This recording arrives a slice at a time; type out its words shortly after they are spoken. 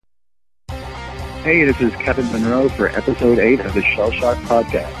Hey, this is Kevin Monroe for episode 8 of the Shell Shock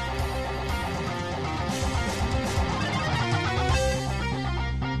Podcast.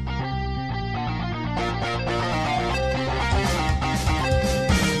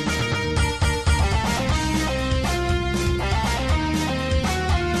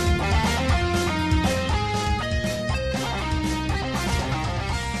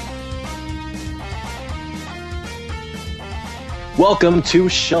 Welcome to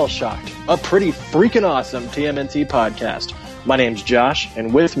Shell Shocked, a pretty freaking awesome TMNT podcast. My name's Josh,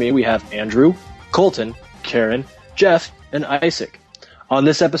 and with me we have Andrew, Colton, Karen, Jeff, and Isaac. On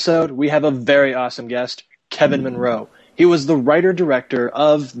this episode, we have a very awesome guest, Kevin Monroe. He was the writer-director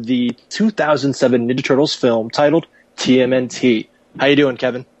of the 2007 Ninja Turtles film titled TMNT. How you doing,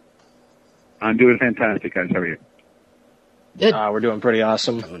 Kevin? I'm doing fantastic, guys. How are you? Good. We're doing pretty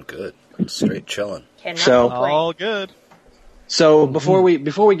awesome. Doing good. Straight chilling. All good. So before we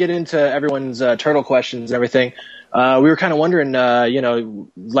get into everyone's turtle questions and everything, we were kind of wondering,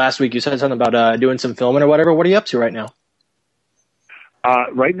 last week you said something about doing some filming or whatever. What are you up to right now?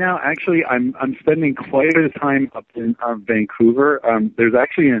 Right now, actually, I'm spending quite a bit of time up in Vancouver. There's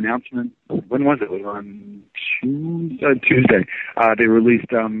actually an announcement. When was it? It was on Tuesday. They released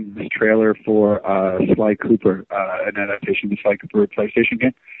this trailer for Sly Cooper, an adaptation of the Sly Cooper PlayStation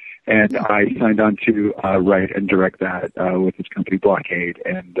game. And I signed on to write and direct that with this company Blockade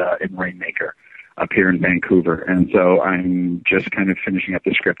and Rainmaker up here in Vancouver. And so I'm just kind of finishing up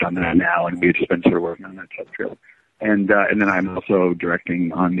the script on that now, and we've just been sort of working on that test trailer. And then I'm also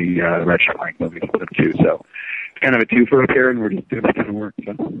directing on the Red Shark Link movie for them too. So it's kind of a twofer up here, and we're just doing a ton of work.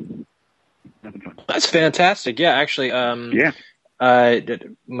 So having fun. That's fantastic. Yeah, actually,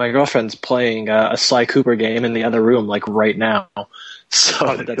 my girlfriend's playing a Sly Cooper game in the other room, like right now.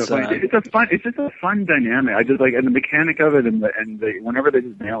 So that's so funny. It's just a fun dynamic. I just like, and the mechanic of it, and whenever they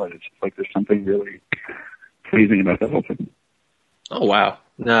just nail it, it's just like there's something really pleasing about the whole thing. Oh wow!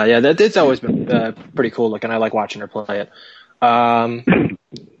 No, yeah, it's always been pretty cool looking. I like watching her play it.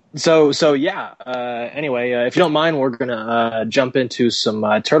 So yeah. Anyway, if you don't mind, we're gonna jump into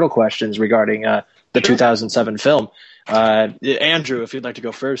some turtle questions regarding the 2007 film. Andrew, if you'd like to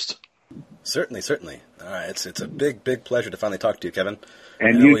go first. Certainly. All right, it's a big pleasure to finally talk to you, Kevin.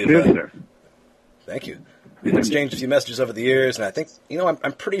 And you too, sir. Thank you. We've exchanged a few messages over the years, and I think,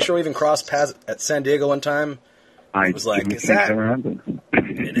 I'm pretty sure we even crossed paths at San Diego one time. I was like, is that?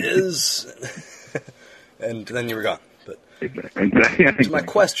 It is. And then you were gone. But to my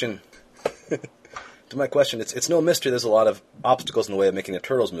question, it's no mystery there's a lot of obstacles in the way of making a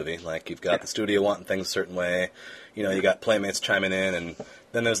Turtles movie. Like, you've got the studio wanting things a certain way, you got Playmates chiming in, and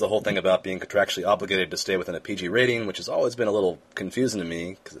then there's the whole thing about being contractually obligated to stay within a PG rating, which has always been a little confusing to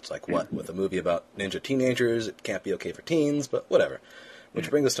me, because it's like, what, with a movie about ninja teenagers, it can't be okay for teens, but whatever. Which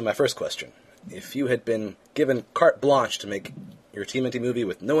brings us to my first question. If you had been given carte blanche to make your TMNT movie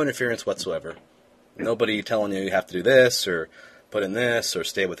with no interference whatsoever, nobody telling you have to do this, or put in this, or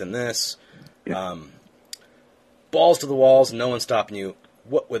stay within this, balls to the walls, no one stopping you,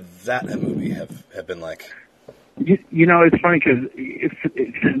 what would that movie have been like? It's funny because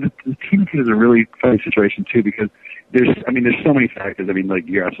the TMNT is a really funny situation too, because there's so many factors.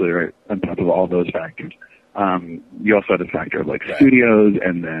 You're absolutely right on top of all those factors. You also had the factor of studios,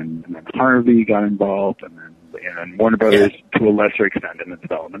 and then Harvey got involved, and Warner Brothers to a lesser extent in the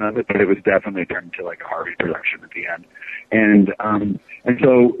development of it, but it was definitely turned into a Harvey production at the end. And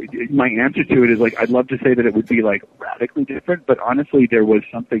so my answer to it is I'd love to say that it would be radically different, but honestly there was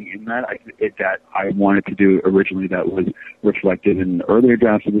something in that I wanted to do originally that was reflected in earlier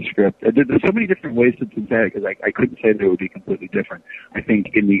drafts of the script. There's so many different ways to say it, because I couldn't say that it would be completely different. I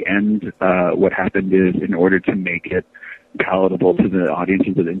think in the end, what happened is, in order to make it palatable to the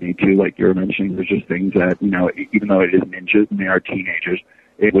audiences that it need to, like you were mentioning, there's just things that, even though it is ninjas and they are teenagers,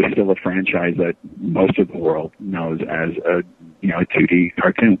 it was still a franchise that most of the world knows as a 2D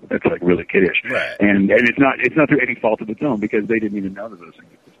cartoon that's really kiddish. Right. And it's not through any fault of its own, because they didn't even know that those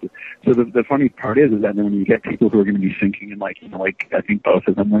things existed. So the funny part is that then when you get people who are going to be sinking in I think both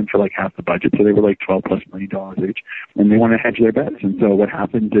of them went for half the budget, so they were $12+ million each, and they want to hedge their bets. And so what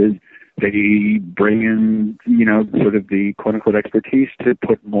happens is they bring in, sort of the quote-unquote expertise to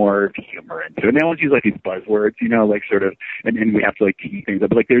put more humor into it. And they always use these buzzwords, and we have to key things up.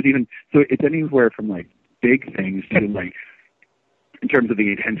 But there's even, so it's anywhere from big things to in terms of the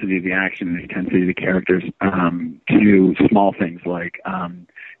intensity of the action and the intensity of the characters, to small things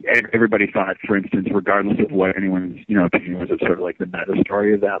everybody thought, for instance, regardless of what anyone's, opinion was, of sort of the meta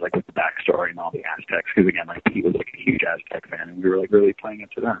story of that, with the backstory and all the Aztecs, because again, Pete was a huge Aztec fan, and we were really playing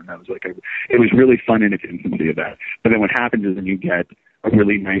into that, and that was it was really fun in its infancy of that. But then what happens is then you get a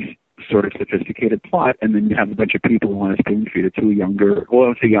really nice sort of sophisticated plot, and then you have a bunch of people who want to spoon feed it to a younger, well, I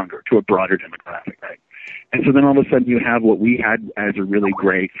don't say younger, to a broader demographic, right? And so then all of a sudden you have what we had as a really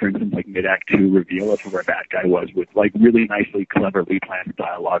great, for instance, like mid-act 2 reveal of who our bad guy was, with like really nicely, cleverly planned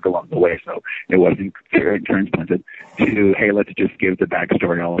dialogue along the way, so it wasn't transplanted, to, hey, let's just give the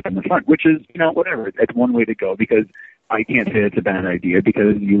backstory all up in the front, which is, you know, whatever. It's one way to go, because I can't say it's a bad idea,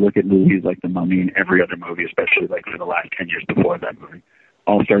 because you look at movies like The Mummy and every other movie, especially like for the last 10 years before that movie,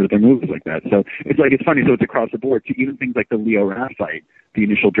 all started their movies like that. So it's like, it's funny. So it's across the board. So even things like the Leo Raff fight, the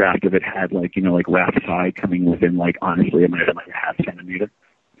initial draft of it had like, you know, like Raff's eye coming within like, honestly, it might have been like a half centimeter.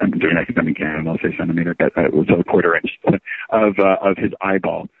 I'm doing academic canon, I'll say centimeter, but it was a quarter inch of his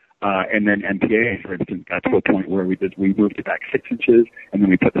eyeball. And then MPA, for instance, got to a point where we moved it back 6 inches, and then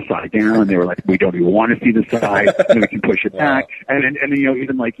we put the side down, and they were like, we don't even want to see the side, and then we can push it back. And then, you know,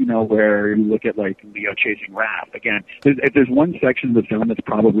 even like, you know, where you look at like Leo chasing Raph, again, if there's one section of the film that's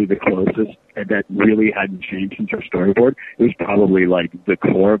probably the closest and that really hadn't changed since our storyboard, it was probably like the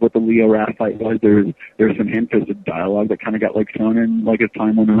core of what the Leo Raph fight was. There was some hints of dialogue that kind of got like thrown in like as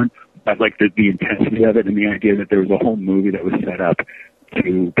time went on, but like the intensity of it and the idea that there was a whole movie that was set up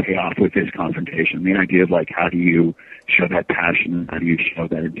to pay off with this confrontation. The idea of like, how do you show that passion and how do you show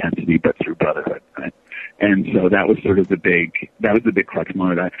that intensity, but through brotherhood, right? And so that was sort of the big crux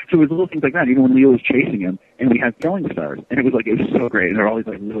moment of that. So it was little things like that, even when Leo was chasing him, and we had throwing stars, and it was so great, and they're always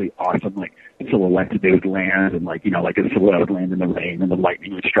like really awesome, like silhouettes that they would land, and like, you know, like a silhouette would land in the rain, and the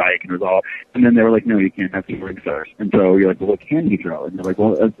lightning would strike, and it was all, and then they were like, no, you can't have throwing stars. And so you're like, well, what can you throw? And they're like,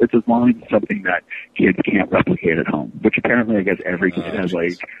 well, it's as long as it's something that kids can't replicate at home, which apparently I guess every kid has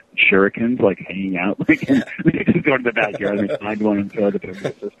like shurikens, like hanging out, like, and they just go to the backyard and find one and throw it at their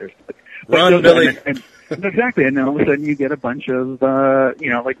sisters. Run, Billy. Exactly, and then all of a sudden you get a bunch of, you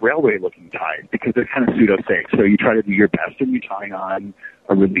know, like railway-looking ties, because they're kind of pseudo-fake. So you try to do your best, and you tie on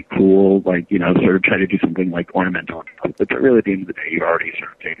a really cool, like, you know, sort of try to do something like ornamental. But really, at the end of the day, you've already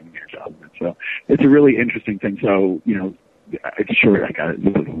sort of taken your job. So it's a really interesting thing. So, you know, it's sure I got it.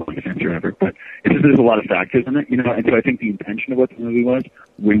 This is the longest answer ever, but it's just, there's a lot of factors in it, you know, and so I think the intention of what the movie was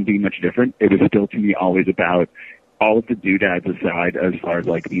wouldn't be much different. It was still, to me, always about all of the doodads aside, as far as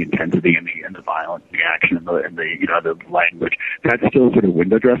like the intensity and the violence, the action, and the you know, the language. That's still sort of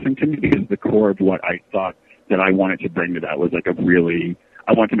window dressing to me, because the core of what I thought that I wanted to bring to that was like I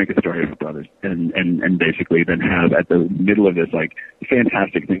wanted to make a story of brothers, and basically then have at the middle of this like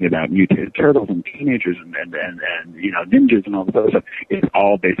fantastic thing about mutated turtles and teenagers and you know, ninjas and all this other stuff. It's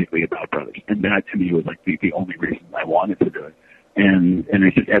all basically about brothers, and that to me was like the only reason I wanted to do it. And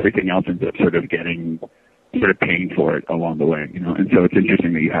it's just everything else ends up sort of paying for it along the way, you know. And so it's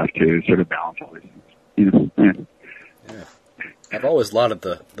interesting that you have to sort of balance all these things, you know. Yeah. I've always lauded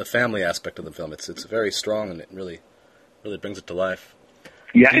the family aspect of the film. It's very strong, and it really brings it to life.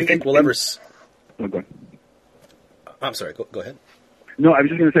 Yeah. Do you think we'll ever? Oh, go ahead. I'm sorry. Go ahead. No, I was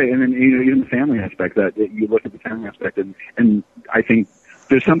just going to say, and then, you know, even the family aspect, that you look at the family aspect, and I think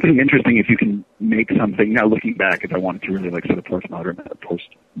there's something interesting if you can make something. Now, looking back, if I wanted to really like sort of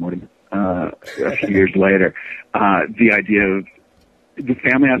post-mortem, a few years later, the idea of the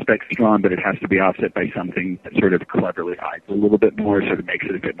family aspect's strong, but it has to be offset by something that sort of cleverly hides a little bit more, sort of makes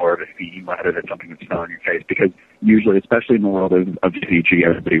it a bit more of a theme rather than something that's thrown in your face. Because usually, especially in the world of CG,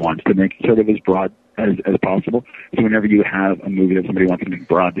 everybody wants to make it sort of as broad as possible. So whenever you have a movie that somebody wants to make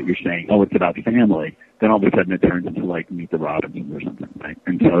broad, that you're saying, oh, it's about family, then all of a sudden it turns into like Meet the Robinsons or something, right?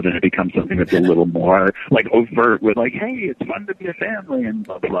 And so then it becomes something that's a little more like overt with like, hey, it's fun to be a family and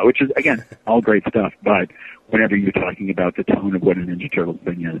blah, blah, blah, which is, again, all great stuff. But whenever you're talking about the tone of what a Ninja Turtles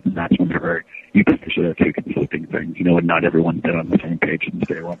thing is, and that's whenever you potentially have two conflicting things, you know, and not everyone's on the same page and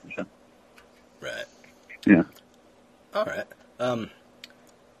stay 1%. Right. Yeah. All right.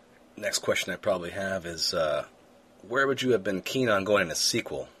 Next question I probably have is, where would you have been keen on going in a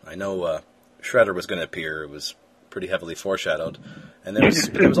sequel? I know Shredder was going to appear. It was pretty heavily foreshadowed, and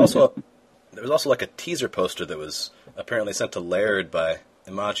there was also like a teaser poster that was apparently sent to Laird by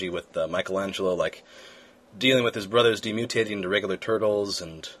Imagi with Michelangelo, like dealing with his brothers demutating into regular turtles,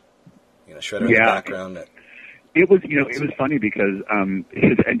 and you know, Shredder in the background. It was, you know, it was funny because,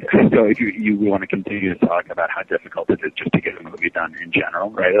 so if you want to continue to talk about how difficult it is just to get a movie done in general,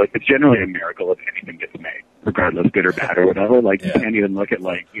 right? Like, it's generally a miracle if anything gets made, regardless, good or bad or whatever. Like, you can't even look at,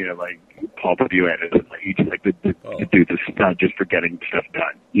 like, you know, like, Paul Perdue edited, like, he just, like, the dude's a stud just for getting stuff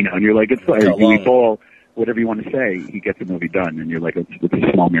done, you know, and you're like, it's like, Dewey Bull, whatever you want to say, he gets the movie done, and you're like, it's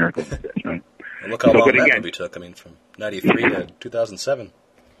a small miracle like this, right? Well, look how long that movie took. I mean, from 93 to 2007.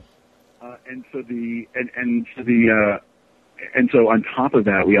 And so on top of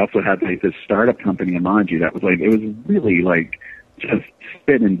that, we also had like this startup company, Imagi, that was like, it was really like just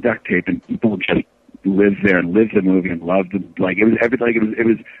spit and duct tape, and people just lived there and lived the movie and loved it. Like it was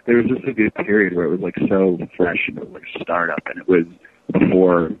there was just a good period where it was like so fresh and it was like startup, and it was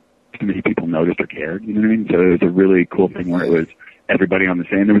before too many people noticed or cared. You know what I mean? So it was a really cool thing where it was everybody on the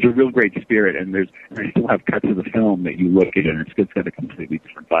same. There was a real great spirit, and I still have cuts of the film that you look at, and it's got a completely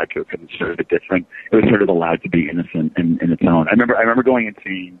different vibe to it because it's sort of different. It was sort of allowed to be innocent in its own. I remember going and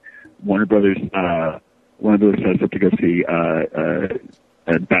seeing Warner Brothers sets up to go see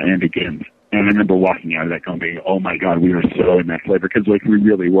Batman Begins. And I remember walking out of that going, oh my God, we were so in that flavor, because like we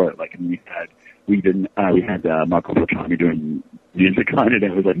really were. Like, and we had Marco Beltrami doing music on it,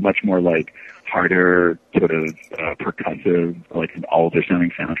 and it was like much more like harder, sort of percussive, like an older sounding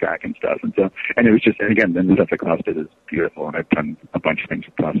soundtrack and stuff. And so, and it was just, and again, then the stuff that Klaus did is beautiful, and I've done a bunch of things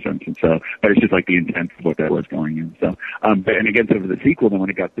with Klaus since. And so, but it's just like the intent of what that was going in. So, but and again, sort of the sequel, then when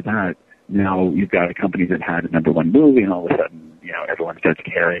it got to that, now you've got a company that had a #1 movie, and all of a sudden, you know, everyone starts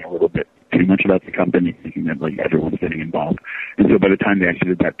caring a little bit too much about the company, thinking that like everyone's getting involved. And so by the time they actually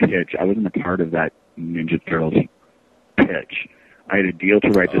did that pitch, I wasn't a part of that Ninja Turtles pitch. I had a deal to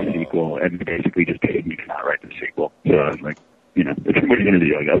write the sequel, and they basically just paid me to not write the sequel. So I was like, you know, what are you going to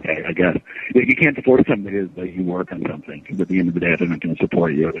do? Like, okay, I guess. You can't force somebody to like, you work on something, because at the end of the day, if they're not going to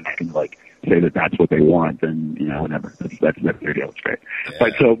support you, they're not going to like say that that's what they want, then, you know, whatever. That's their deal. It's great.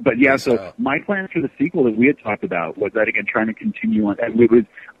 Yeah. So my plans for the sequel that we had talked about was that, again, trying to continue on, and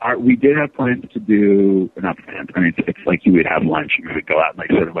we did have plans to do, not plans, I mean, it's like you would have lunch and we would go out and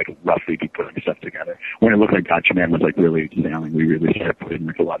like sort of like roughly be putting stuff together. When it looked like Gotcha Man was like really sailing, we really started putting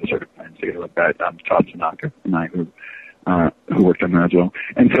like a lot of sort of plans together like that. Todd Tanaka and I, who worked on that as well.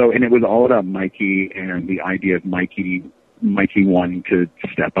 And it was all about Mikey and the idea of Mikey wanting to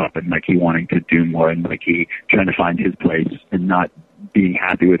step up, and Mikey wanting to do more, and Mikey trying to find his place and not being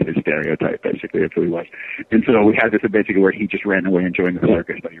happy with his stereotype, basically, that's what he was. And so we had this basically where he just ran away enjoying the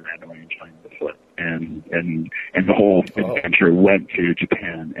circus, but he ran away enjoying the foot. And the whole adventure went to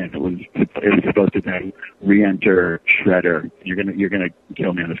Japan, and it was supposed to then re-enter Shredder. You're gonna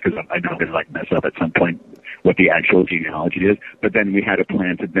kill me on this, because I know I'm gonna like mess up at some point what the actual genealogy is. But then we had a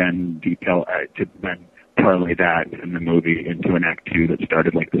plan to then parlay that in the movie into an Act 2 that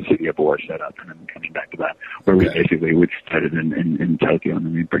started like the City of War setup, and then coming back to that, where we basically would start it in Tokyo, and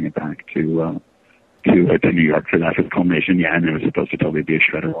then we'd bring it back to New York for the culmination. Yeah, and it was supposed to totally be a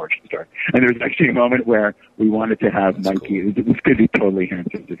Shredder origin story. And there was actually a moment where we wanted to have Mikey, this could be totally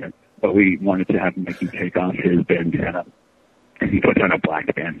handsome again, but we wanted to have Mikey take off his bandana, and he puts on a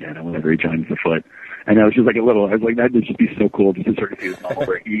black bandana whenever he joins the foot. And I was just like I was like, that would just be so cool just to sort of see this moment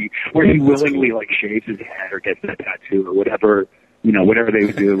where he willingly like shaves his head or gets that tattoo or whatever, you know, whatever they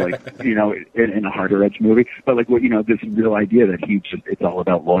would do, like, you know, in a Harder Edge movie. But like, what, you know, this real idea that it's all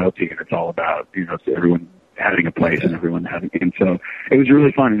about loyalty, and it's all about, you know, everyone having a place and everyone having, and so it was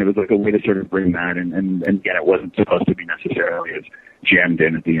really fun, and it was like a way to sort of bring that, and again, it wasn't supposed to be necessarily as jammed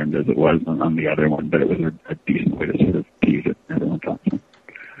in at the end as it was on the other one, but it was a decent way to sort of tease it, everyone thought. So.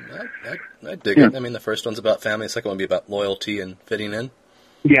 I dig it. I mean, the first one's about family, the second one would be about loyalty and fitting in.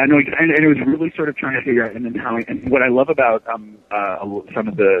 Yeah, no, and it was really sort of trying to figure out, and then and what I love about some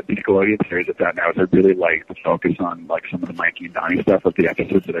of the Nickelodeon series that's out now is I really like the focus on like some of the Mikey and Donnie stuff of the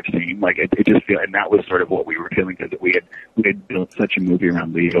episodes that I've seen. Like it just feel, and that was sort of what we were feeling, because we had built such a movie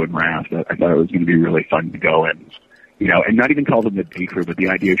around Leo and Raph that I thought it was going to be really fun to go and, you know, and not even call them the B crew, but the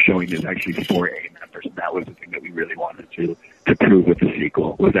idea of showing there's actually 4 A members, and that was the thing that we really wanted to prove with the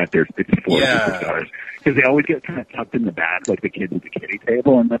sequel, was that it's 4 superstars. Because they always get kind of tucked in the back, like the kids at the kiddie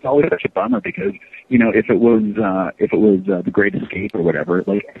table, and that's always such a bummer, because, you know, if it was The Great Escape or whatever,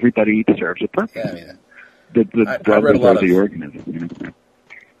 like, everybody deserves a purpose. Yeah, I mean, the blood of the organism, you know?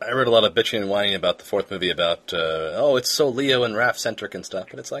 I read a lot of bitching and whining about the fourth movie about, it's so Leo and Raph-centric and stuff.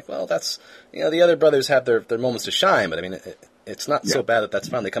 But it's like, well, that's, you know, the other brothers have their moments to shine. But, I mean, it's not so bad that's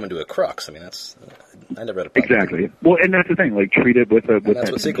finally coming to a crux. I mean, I never had a problem. Exactly. Well, and that's the thing, like, treat it with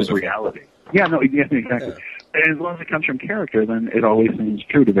that's what sequels reality. Yeah, no, yeah, exactly. Yeah. And as long as it comes from character, then it always seems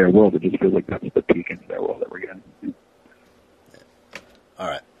true to their world. It just feels like that's the peak into their world that we're getting. Yeah. All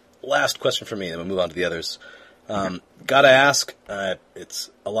right. Last question for me, then we'll move on to the others. Gotta ask, a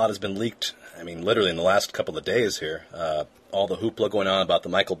lot has been leaked, I mean, literally in the last couple of days here. All the hoopla going on about the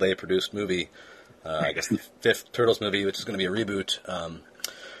Michael Bay produced movie, I guess the 5th Turtles movie, which is going to be a reboot.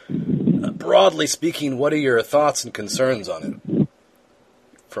 Broadly speaking, what are your thoughts and concerns on it,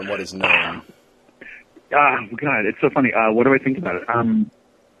 from what is known? God, it's so funny. What do I think about it? I'm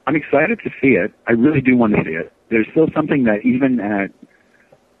excited to see it. I really do want to see it. There's still something that even at...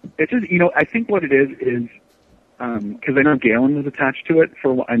 It's just, you know, I think what it is because I know Galen was attached to it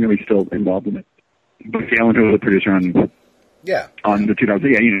I know he's still involved in it. But Galen, who was the producer on Yeah. On the 2000,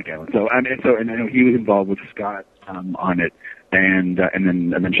 Ian McKellen. So and I know he was involved with Scott on it, and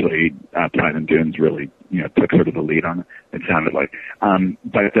then eventually Platinum Dunes really took sort of the lead on it. It sounded like, and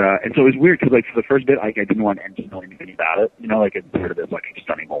so it was weird because like for the first bit, I didn't want to know anything about it. Like it's sort of this like I just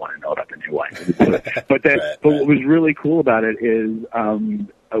don't even want to know about the new one. But what was really cool about it is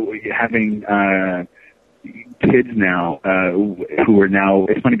having kids now who are now.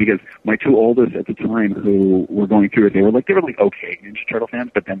 It's funny because my two oldest at the time who were going through it, they were like okay Ninja Turtle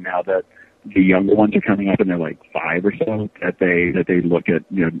fans, but then now that the younger ones are coming up and they're like 5 or so, that they look at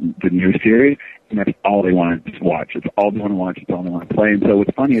the new series and that's all they want to watch. It's all they want to watch. It's all they want to play. And so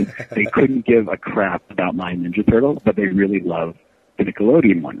what's funny is they couldn't give a crap about my Ninja Turtles, but they really love the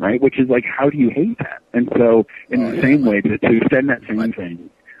Nickelodeon one, right? Which is like, how do you hate that? And so in the same way to extend that same thing,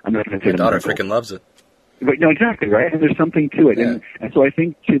 I'm not going to say my daughter freaking loves it. But no, exactly, right? And there's something to it. Yeah. And so I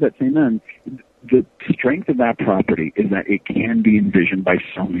think to that same end, the strength of that property is that it can be envisioned by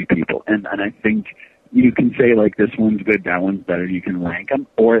so many people. And I think you can say like this one's good, that one's better, you can rank them,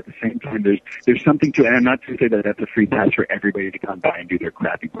 or at the same time there's something to it. And I'm not to say that that's a free pass for everybody to come by and do their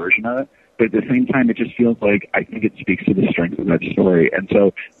crappy version of it, but at the same time it just feels like I think it speaks to the strength of that story. And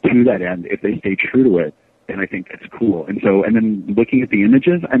so to that end, if they stay true to it, and I think that's cool. And so, and then looking at the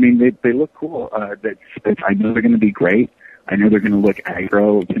images, I mean, they look cool. I know they're going to be great. I know they're going to look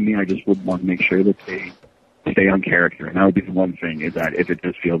aggro to me. I just would want to make sure that they stay on character. And that would be the one thing, is that if it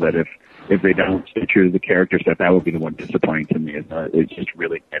does feel that if they don't stay true to the character stuff, that would be the one disappointing to me, is that it's just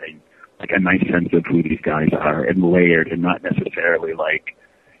really getting like a nice sense of who these guys are and layered and not necessarily like,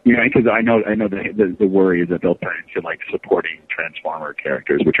 because I know the worry is that they'll turn into like supporting Transformer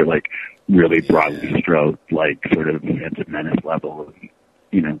characters, which are like really broadly stroked, like sort of Phantom Menace level of,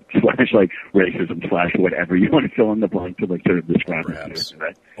 slash like racism slash whatever you want to fill in the blank to like sort of describe perhaps it,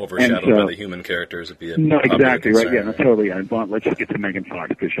 right? Overshadowed by the human characters would be a no, exactly concern. Right. Yeah, no, totally. Let's just get to Megan Fox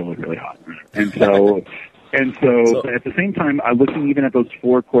because she'll look really hot, and so. And so, but at the same time, looking even at those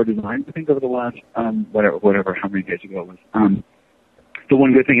 4 core designs, I think over the last, whatever, how many days ago it was, the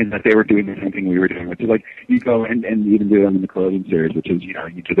one good thing is that they were doing the same thing we were doing, which is like, you go and even do them in the clothing series, which is, you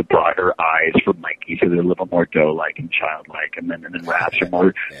do the broader eyes for Mikey, so they're a little more doe-like and childlike, and then Raph's are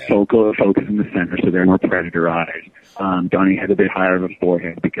more focus in the center, so they're more predator eyes. Donnie had a bit higher of a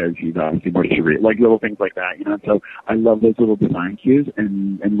forehead because he's obviously more surreal, like little things like that, So I love those little design cues,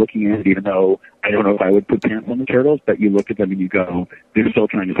 and looking at it, even though I don't know if I would put pants on the turtles, but you look at them and you go, they're still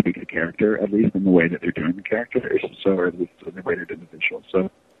trying to speak the character, at least in the way that they're doing the character, or at least in the way they're doing the visual.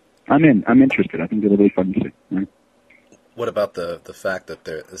 So I'm interested. I think it'll be fun to see. Right? What about the fact that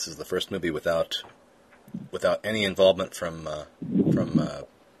this is the first movie without any involvement from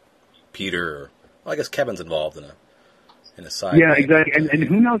Peter? Or, well, I guess Kevin's involved in a side. Yeah, exactly. And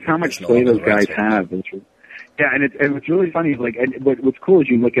who knows how much play those guys have? Yeah, and what's really funny is like, and what's cool is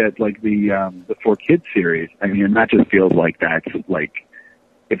you look at like the 4Kids series. I mean, and that just feels like that's like,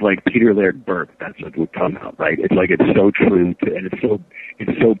 if like Peter Laird burped, that's what would come out, right? It's like it's so true to, and it's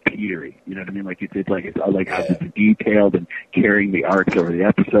so Petery. You know what I mean? Like it's like how it's detailed and carrying the arcs over the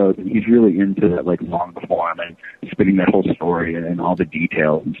episodes, and he's really into that like long form and spinning that whole story and all the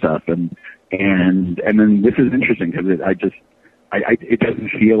details and stuff. And then this is interesting because it doesn't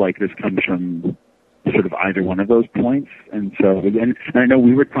feel like this comes from sort of either one of those points. And so, and I know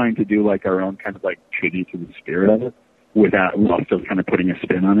we were trying to do like our own kind of like tribute to the spirit of it, without also kind of putting a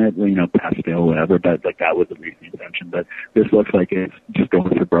spin on it, pastel, whatever, but like that was at least the intention. But this looks like it's just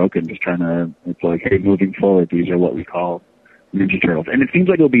going for broke and just trying to, it's like, hey, moving forward, these are what we call Ninja Turtles. And it seems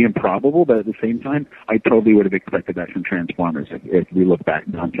like it'll be improbable, but at the same time, I totally would have expected that from Transformers if we look back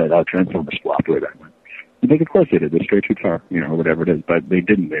and said, oh, Transformers flopped way back when. Like, of course they did. They're straight too far, or whatever it is, but they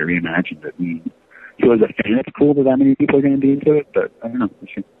didn't. They reimagined it. And so as a fan, it's cool that many people are going to be into it, but I don't know. We'll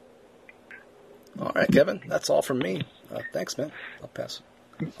see. All right, Kevin, that's all from me. Thanks, man. I'll pass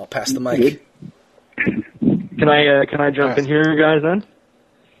the mic. Can I jump in here, guys? Then?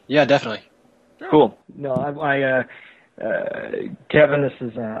 Yeah, definitely. Cool. No, Kevin, this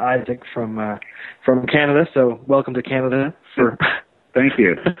is Isaac from Canada. So welcome to Canada for. Thank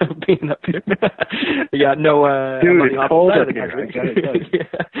you. Being up here. Yeah, no. Dude, it's cold up here.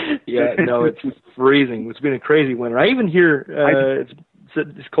 Yeah, no, it's freezing. It's been a crazy winter. I even hear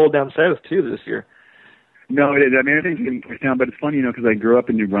it's cold down south too this year. No, it is. I mean, I think it's getting pushed down, but it's funny, because I grew up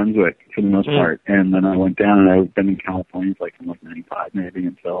in New Brunswick for the most part, and then I went down, and I've been in California from like 95 maybe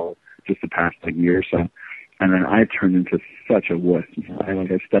until just the past year or so. And then I turned into such a wuss. I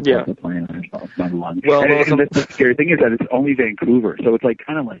stepped off the plane and I felt my lungs. Well, and the scary thing is that it's only Vancouver, so it's like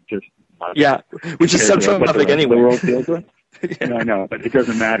kind of like just. Yeah, which is subtropic anyway. The world feels like. Yeah. No, I know, but it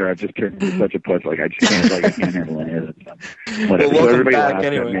doesn't matter. I've just turned into such a puss. Like I can't handle any of that stuff. Whatever. Well, so everybody back laughed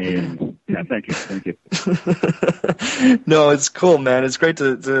anyway. at me. And, yeah, thank you. No, it's cool, man. It's great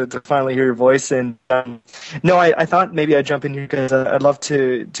to finally hear your voice. And no, I thought maybe I'd jump in here because I'd love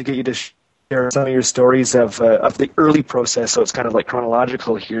to get you to share some of your stories of the early process. So it's kind of like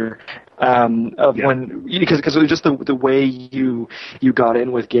chronological here. When because it was just the way you got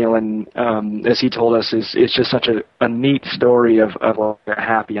in with Galen, as he told us, is just such a neat story of a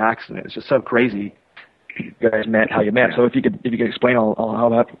happy accident. It's just so crazy. You guys met, how you met. So if you could explain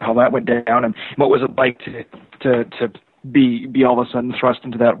all how that went down and what was it like to be all of a sudden thrust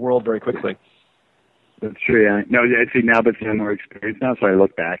into that world very quickly. That's true. Yeah. No, see now, but I'm more experienced now, so I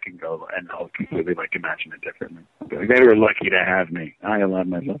look back and go, and I'll completely imagine it differently. Like, they were lucky to have me. I love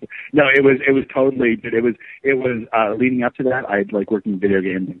myself. No, it was totally. It was leading up to that. I'd worked in video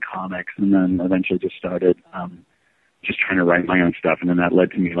games and comics, and then eventually just started just trying to write my own stuff, and then that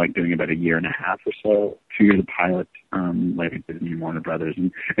led to me doing about a year and a half or so, 2 years of pilot, at Disney and Warner Brothers,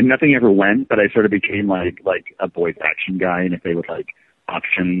 and nothing ever went, but I sort of became like a voice action guy, and if they would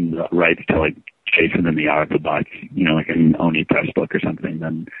auction the rights to Jason and the Autobots, like an Oni press book or something,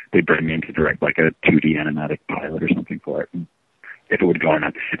 then they'd bring me in to direct a 2D animatic pilot or something for it, and if it would go or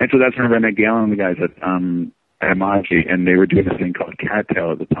not. And so that's when I met Galen and the guys at Amaji, and they were doing this thing called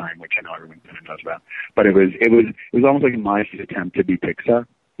Cattail at the time, which I know everyone knows about. But it was almost like Amaji's attempt to be Pixar,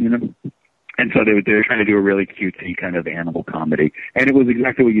 And so they were trying to do a really cutesy kind of animal comedy, and it was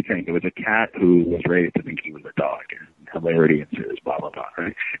exactly what you think. It was a cat who was raised to think he was a dog, and hilarity ensues, blah blah blah,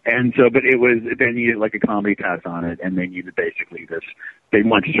 right? And so, but it was they needed a comedy pass on it, and they needed basically this. They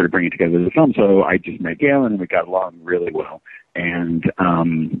wanted to sort of bring it together as a film, so I just met Galen, and we got along really well. And I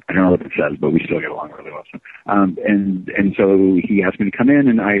don't know what it says, but we still get along really well. So, and so he asked me to come in,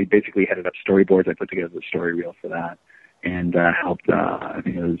 and I basically headed up storyboards. I put together the story reel for that, and helped. I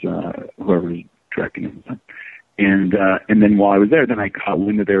think it was whoever was directing it. And then while I was there, then I caught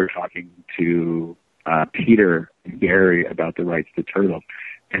wind that they were talking to Peter and Gary about the rights to Turtles.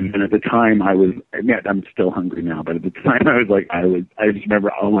 And then at the time I'm still hungry now, but at the time I just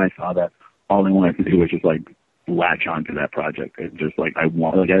remember when I saw that, all I wanted to do was just latch onto that project. And just I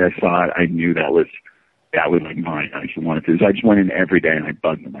saw it, I knew that was mine. I just wanted to. So I just went in every day and I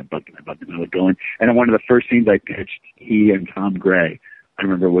bugged them. I would go in. And one of the first scenes I pitched, he and Tom Gray, I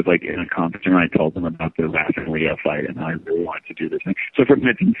remember was in a conference and I told them about the Raph and Leo fight, and I really wanted to do this thing. So from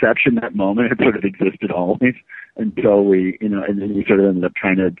its inception, that moment, it sort of existed always until we, and then we sort of ended up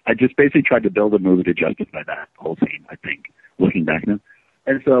I just basically tried to build a movie to justify that whole scene, I think, looking back now.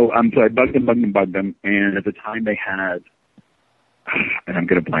 And so I bugged them, and at the time they had, and I'm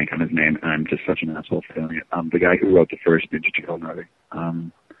going to blank on his name, and I'm just such an asshole for doing it, the guy who wrote the first Ninja Turtle movie.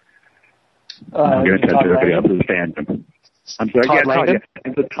 I'm going to touch everybody else's fandom. I'm sorry, Todd, yeah.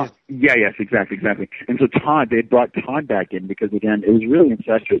 And so Todd, yes, exactly. And so they brought Todd back in because, again, it was really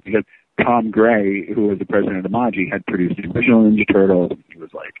incestuous because Tom Gray, who was the president of Amaji, had produced the original Ninja Turtles. He was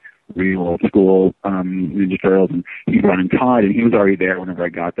real old school Ninja Turtles, and he brought in Todd, and he was already there whenever I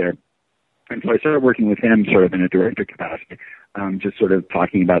got there. And so I started working with him sort of in a director capacity, just sort of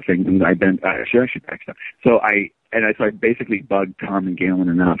talking about things, and I should text him. So I basically bugged Tom and Galen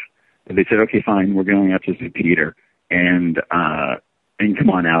enough that they said, okay, fine, we're going up to see Peter. And come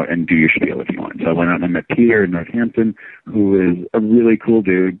on out and do your spiel if you want. So I went out and I met Peter in Northampton, who is a really cool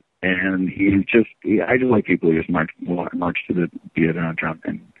dude, and I just like people who just march to the beat on a drum,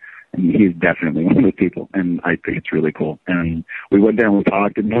 and he's definitely one of those people, and I think it's really cool. And we went down, we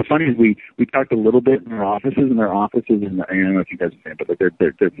talked, and what's funny is we talked a little bit in their offices, and I don't know if you guys are saying, but they're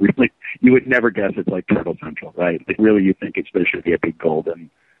really, you would never guess it's Turtle Central, right? Really, you think there should be a big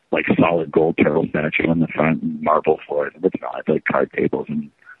golden, solid gold turtle statue on the front and marble floors. It's not. It's card tables and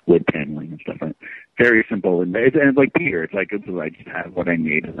wood paneling and stuff. Right? Very simple. And it's like Peter. It's I just have what I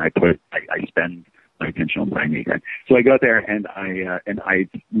need, and I spend my attention on what I need. Right? So I go there and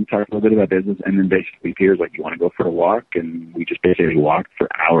we talked a little bit about business, and then basically Peter's you want to go for a walk? And we just basically walked for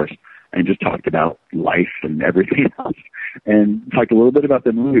hours and just talked about life and everything else, and talked a little bit about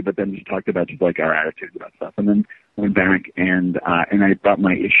the movie, but then just talked about our attitudes about stuff, and then went back and I brought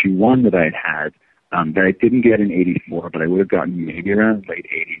my issue 1 that I had that I didn't get in '84, but I would have gotten maybe around late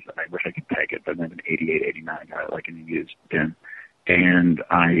 '80s. And I wish I could peg it, but then in '88, '89, I got it in a used bin, and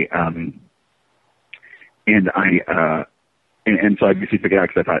so I basically figured out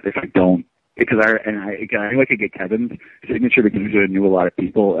because I thought if I don't. Because I could get Kevin's signature because I knew a lot of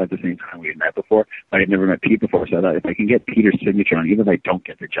people at the same time we had met before. But I had never met Pete before, so I thought if I can get Peter's signature on, even if I don't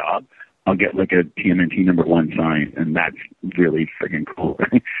get the job, I'll get a TMNT #1 sign, and that's really freaking cool.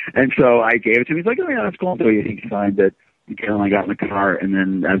 Right? And so I gave it to him. He's like, oh yeah, that's cool. So he signed it, Carol and I got in the car, and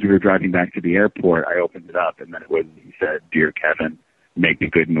then as we were driving back to the airport, I opened it up, and then he said, "Dear Kevin, make a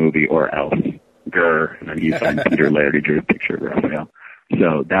good movie or else." Grr. And then he signed Peter Laird. He drew a picture of Raphael.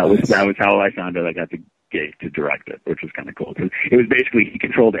 So that was how I found out I got the gig to direct it, which was kind of cool. Because it was basically, he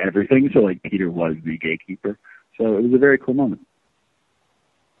controlled everything, so like Peter was the gatekeeper. So it was a very cool moment.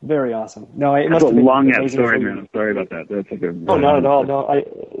 Very awesome. No, it That's must a have been long amazing story, for you. man. I'm sorry about that. That's like a Oh, not at all. No,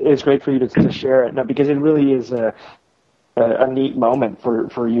 it's great for you to share it. No, because it really is a neat moment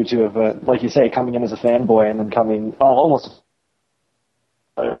for you to have, like you say, coming in as a fanboy and then coming almost.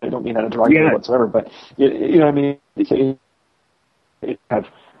 I don't mean that in a derogatory way whatsoever, but you know what I mean. It have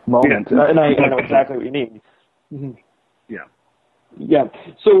moment, and I know exactly what you mean. Mm-hmm. Yeah. Yeah.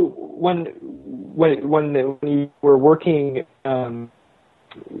 So when you were working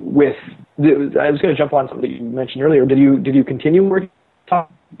with, I was going to jump on something that you mentioned earlier. Did you continue working with Todd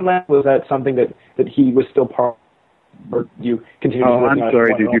Lang? Was that something that he was still part, or did you continue? Oh, I'm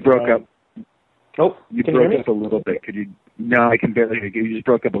sorry, dude. You broke up. Nope. You broke up a little bit. Could you? No, I can barely hear you. You just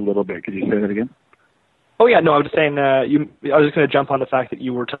broke up a little bit. Could you say that again? Oh yeah, no, I was just saying. I was just going to jump on the fact that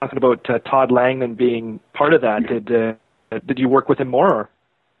you were talking about Todd Langman being part of that. Did you work with him more? Or?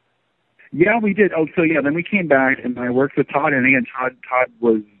 Yeah, we did. Oh, so yeah, then we came back and I worked with Todd, and again, Todd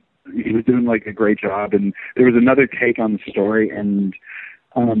was doing like a great job, and there was another take on the story, and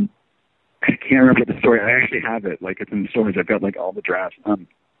I can't remember the story. I actually have it, like it's in the stories. I've got like all the drafts.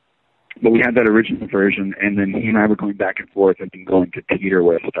 But we had that original version, and then he and I were going back and forth and going to Peter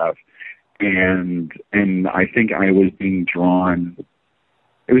with stuff. And I think I was being drawn.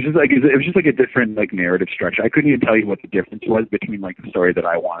 It was just like a different like narrative structure. I couldn't even tell you what the difference was between like the story that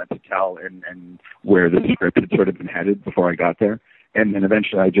I wanted to tell and where the script had sort of been headed before I got there. And then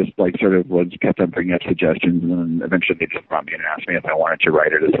eventually I just like sort of kept on bringing up suggestions, and then eventually they just brought me in and asked me if I wanted to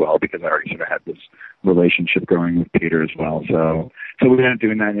write it as well, because I already sort of had this relationship going with Peter as well. So we ended up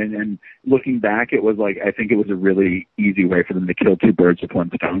doing that, and looking back, it was like, I think it was a really easy way for them to kill two birds with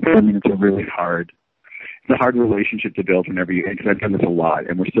one stone. I mean, it's a hard relationship to build whenever you, because I've done this a lot,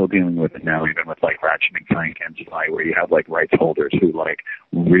 and we're still dealing with it now, even with like Ratchet and Clank and Sly, where you have like rights holders who like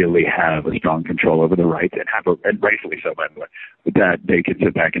really have a strong control over the rights, and rightfully so, by the way, that they can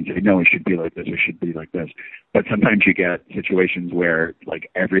sit back and say, no, it should be like this, or it should be like this. But sometimes you get situations where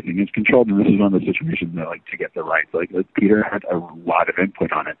like everything is controlled, and this is one of the situations that like to get the rights, like Peter had a lot of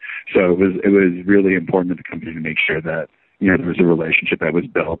input on it, so it was really important to the company to make sure that, you know, there was a relationship that was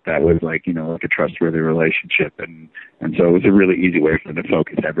built that was like, you know, like a trustworthy relationship. And so it was a really easy way for them to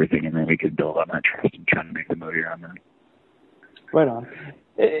focus everything, and then we could build on that trust and try to make the movie around that. Right on.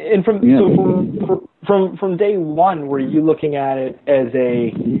 And from day one, were you looking at it as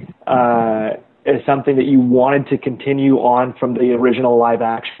something that you wanted to continue on from the original live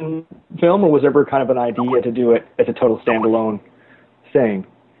action film, or was there ever kind of an idea to do it as a total standalone thing?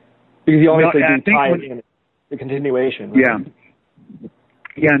 Because you obviously do tie it in. The continuation. Right?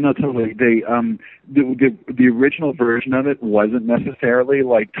 Yeah, no, totally. The original version of it wasn't necessarily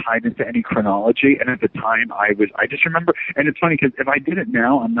like tied into any chronology, and at the time I just remember, and it's funny because if I did it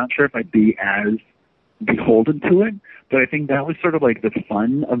now, I'm not sure if I'd be as beholden to it, but I think that was sort of like the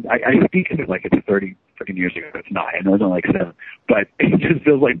fun of, I speak of it like it's 30 freaking years ago. It's not, I know it's only like 7, but it just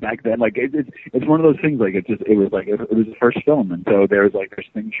feels like back then, like it's one of those things, like it was the first film, and so there's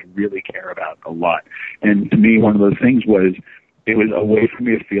things you really care about a lot. And to me, one of those things was, it was a way for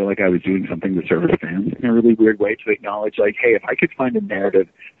me to feel like I was doing something to service fans in a really weird way, to acknowledge like, hey, if I could find a narrative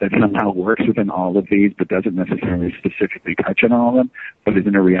that somehow works within all of these, but doesn't necessarily specifically touch on all of them, but is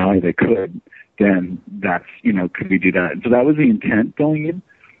in a reality that could, then that's, you know, could we do that? And so that was the intent going in.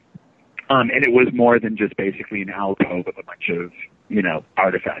 And it was more than just basically an alcove with a bunch of, you know,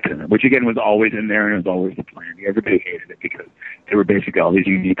 artifacts in it, which again was always in there, and it was always the plan. Everybody hated it because there were basically all these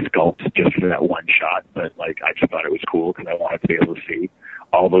unique sculpts just for that one shot. But like, I just thought it was cool because I wanted to be able to see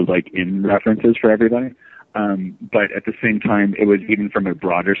all those like in references for everybody. But at the same time, it was, even from a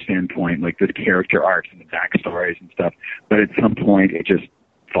broader standpoint, like the character arcs and the backstories and stuff. But at some point, it just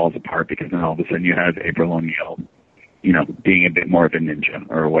falls apart, because then all of a sudden you have April O'Neil, you know, being a bit more of a ninja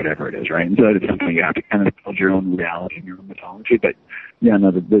or whatever it is, right? And so it's something you have to kind of build your own reality and your own mythology. But yeah,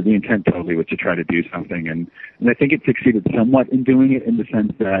 no, the intent totally was to try to do something, and I think it succeeded somewhat in doing it, in the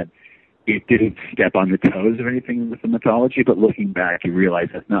sense that it didn't step on the toes of anything with the mythology, but looking back, you realize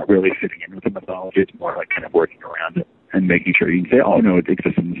that's not really fitting in with the mythology. It's more like kind of working around it and making sure you can say, oh no, it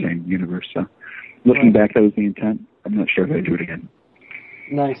exists in the same universe. So looking back, that was the intent. I'm not sure if I'd do it again.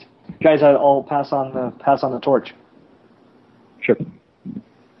 Nice. Guys, I'll pass on the torch. Sure.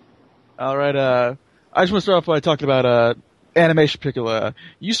 All right. I just want to start off by talking about animation in particular.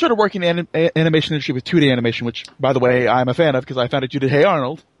 You started working in animation industry with 2D animation, which, by the way, I'm a fan of because I found out you did Hey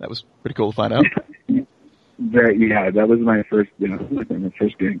Arnold. That was pretty cool to find out. That was my first, my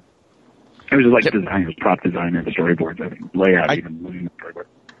first gig. It was just like designers, prop design, and storyboards. I think layout, even moving the storyboard.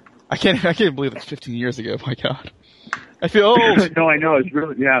 I can't believe it's 15 years ago. My God, I feel old. No, I know, it's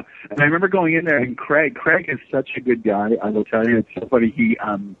really, yeah. And I remember going in there, and Craig is such a good guy. I will tell you, it's so funny.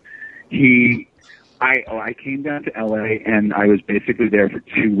 I came down to LA, and I was basically there for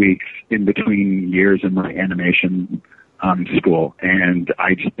 2 weeks in between years in my animation school, and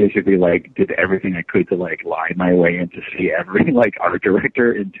I just basically did everything I could to lie my way in to see every art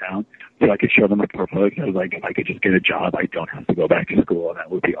director in town so I could show them my portfolio. I was like, if I could just get a job, I don't have to go back to school, and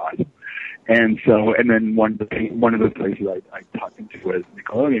that would be awesome. And then one of the places I talked into was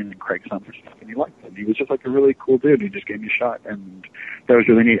Nickelodeon, and Craig saw my stuff, and he liked it. And he was just a really cool dude. He just gave me a shot, and that was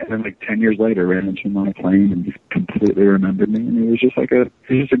really neat. And then 10 years later, ran into him on a plane and just completely remembered me, and he was just a good,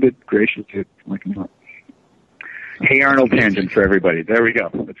 gracious dude. Like him up. Hey Arnold tangent for everybody. There we go.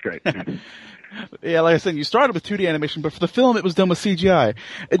 That's great. Yeah, like I said, you started with 2D animation, but for the film, it was done with CGI.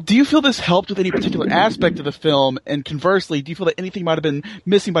 Do you feel this helped with any particular aspect of the film? And conversely, do you feel that anything might have been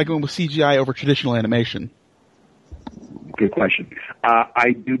missing by going with CGI over traditional animation? Good question.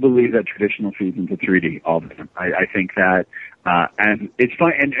 I do believe that traditional feeds into 3D all the time. I think that, and it's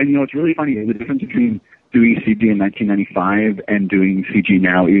fun, and it's really funny, the difference between doing CG in 1995 and doing CG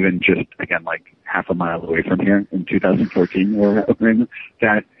now, even just, again, half a mile away from here in 2014,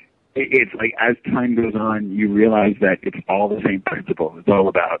 that it's as time goes on, you realize that it's all the same principle. It's all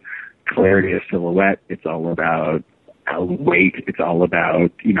about clarity of silhouette. It's all about weight. It's all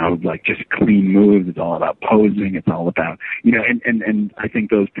about, just clean moves. It's all about posing. It's all about, and I think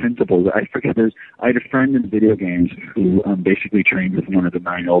those principles, I had a friend in video games who basically trained with one of the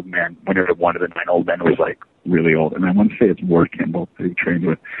 9 old men, whenever one of the 9 old men was really old. And I want to say it's Ward Kimball that he trained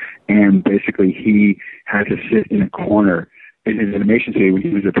with. And basically he had to sit in a corner in his animation studio when he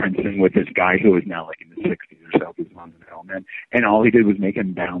was apprenticing with this guy who was now in the 60s or so, who's one of the old men. And all he did was make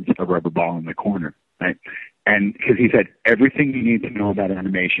him bounce a rubber ball in the corner, right? And because he said everything you need to know about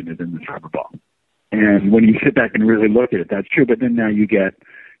animation is in this rubber ball. And when you sit back and really look at it, that's true. But then now you get,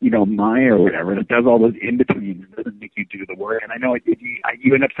 Maya or whatever that does all those in betweens and doesn't make you do the work. And I know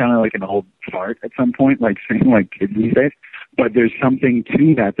you end up sounding like an old fart at some point, saying kids these days. But there's something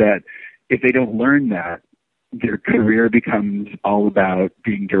to that if they don't learn that, their career becomes all about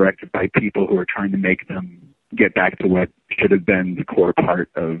being directed by people who are trying to make them get back to what should have been the core part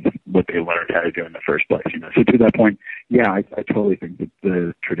of what they learned how to do in the first place. So to that point, yeah, I totally think that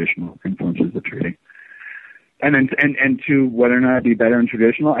the traditional influences the 3D. And then, and to whether or not it'd be better in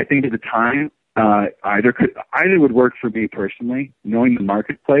traditional, I think at the time, either would work for me personally. Knowing the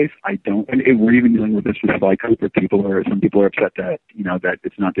marketplace, I don't, and we're even dealing with this with Flyco, where some people are upset that, that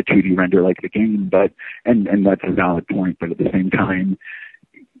it's not the 2D render like the game, but, and that's a valid point, but at the same time,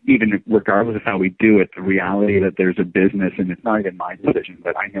 even regardless of how we do it, the reality that there's a business, and it's not even my decision,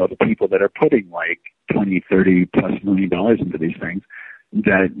 but I know the people that are putting $20, $30+ million into these things,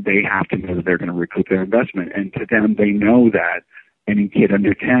 that they have to know that they're going to recoup their investment. And to them, they know that any kid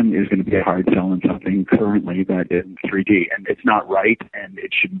under 10 is going to be a hard sell on something currently that is 3D. And it's not right, and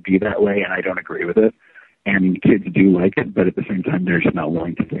it shouldn't be that way, and I don't agree with it. And kids do like it, but at the same time, they're just not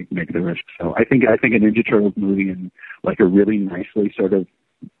willing to make the risk. So I think a Ninja Turtles movie in a really nicely sort of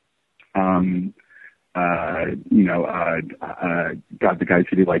got the guys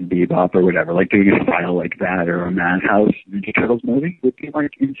to do Bebop or whatever, doing a style like that, or a Madhouse Ninja Turtles movie would be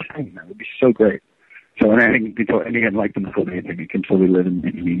insane. That would be so great. So, and I think people, and again, the Nickelodeon thing, it can totally live in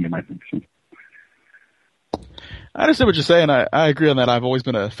any medium, I think. So. I understand what you're saying. I agree on that. I've always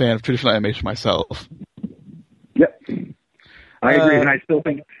been a fan of traditional animation myself. Yep. I agree, and I still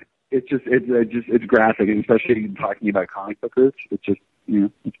think it's graphic, and especially talking about comic book roots, it's just,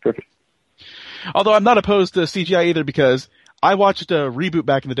 it's perfect. Although I'm not opposed to CGI either, because I watched a Reboot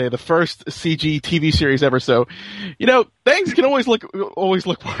back in the day, the first CG TV series ever. So, things can always look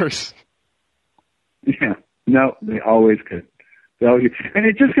worse. Yeah, no, they always could. And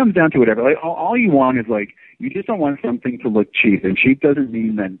it just comes down to whatever. All you want is you just don't want something to look cheap. And cheap doesn't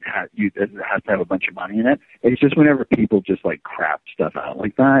mean that it has to have a bunch of money in it. It's just whenever people just crap stuff out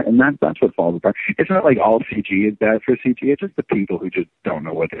like that, and that's what falls apart. It's not all CG is bad for CG. It's just the people who just don't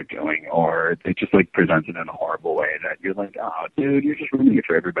know what they're doing, or they just present it in a horrible way that you're oh, dude, you're just ruining it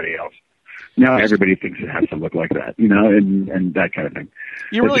for everybody else. Now everybody thinks it has to look like that, and that kind of thing.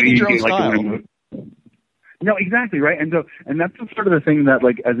 You really need your own style. No, exactly, right. And that's sort of the thing that,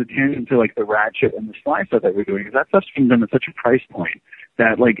 as a tangent to the Ratchet and the Sly stuff that we're doing, is that stuff's being done at such a price point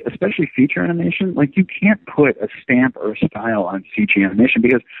that, like, especially feature animation, like, you can't put a stamp or a style on CG animation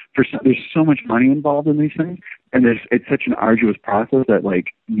because there's so much money involved in these things, and it's such an arduous process that,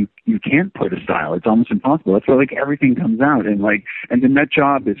 like, you can't put a style. It's almost impossible. That's why, like, everything comes out, and the nut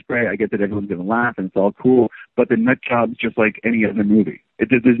job is great. I get that everyone's gonna laugh and it's all cool, but the nut job's just like any other movie.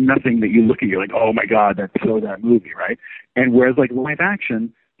 There's nothing that you look at, you're like, oh my god, that's so that movie, right? And whereas, like, live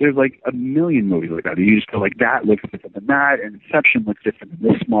action, there's like a million movies like that. You just go like, that looks different than that, and Inception looks different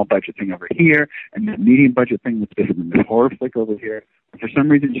than this small budget thing over here, and that medium budget thing looks different than this horror flick over here. And for some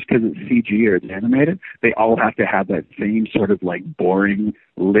reason, just because it's CG or it's animated, they all have to have that same sort of like boring,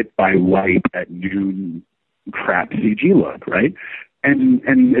 lit by light at noon crap CG look, right? And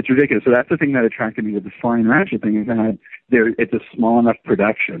it's ridiculous. So that's the thing that attracted me to the Flying Ratchet thing, is that it's a small enough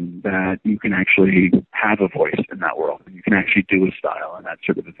production that you can actually have a voice in that world, and you can actually do a style, and that's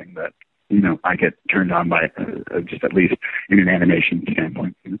sort of the thing that, you know, I get turned on by, just at least in an animation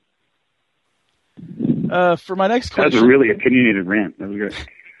standpoint. You know? For my next question, that was a really opinionated rant. That was great.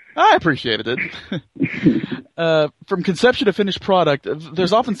 I appreciated it. From conception to finished product,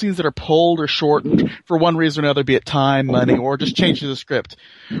 there's often scenes that are pulled or shortened for one reason or another, be it time, money, or just change to the script.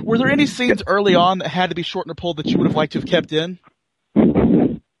 Were there any scenes early on that had to be shortened or pulled that you would have liked to have kept in?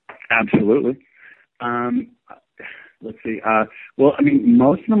 Absolutely. Let's see. Well, I mean,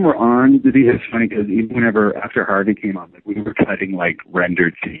 most of them were on. It's funny because even after Harvey came on, like, we were cutting like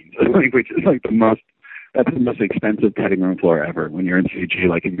rendered scenes, like, which is like that's the most expensive cutting room floor ever. When you're in CG,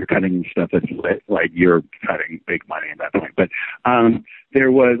 like, if you're cutting stuff that's lit, like, you're cutting big money at that point. But I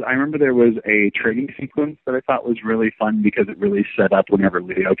remember there was a training sequence that I thought was really fun because it really set up whenever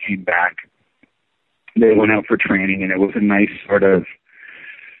Leo came back. They went out for training, and it was a nice sort of,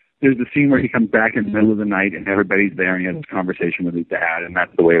 there's the scene where he comes back in the middle of the night and everybody's there and he has this conversation with his dad, and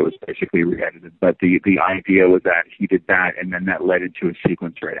that's the way it was basically re-edited. But the idea was that he did that, and then that led into a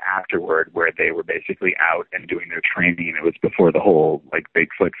sequence right afterward where they were basically out and doing their training, and it was before the whole, like,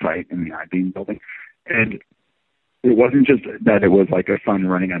 Bigfoot fight in the I-beam building. And it wasn't just that it was like a fun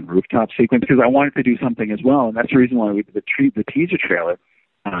running on rooftop sequence, because I wanted to do something as well, and that's the reason why we did the teaser trailer.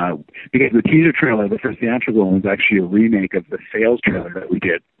 Because the teaser trailer, the first theatrical one, was actually a remake of the sales trailer that we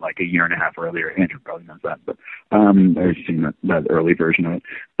did like a year and a half earlier. Andrew probably knows that, but I've seen that early version of it.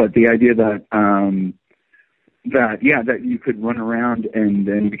 But the idea that that you could run around and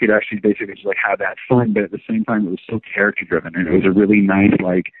then we could actually basically just like have that fun, but at the same time it was so character driven, and it was a really nice,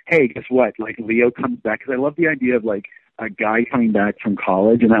 like, hey, guess what? Like, Leo comes back, because I love the idea of like a guy coming back from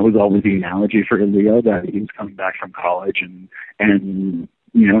college, and that was always the analogy for Leo, that he was coming back from college, and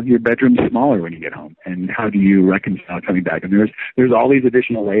you know, your bedroom's smaller when you get home, and how do you reconcile coming back? And there's all these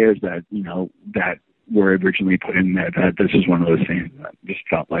additional layers that, you know, that were originally put in there, that this is one of those things that just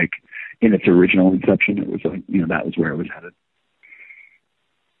felt like in its original inception, it was like, you know, that was where it was headed.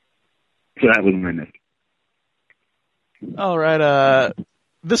 So that was my missed. All right,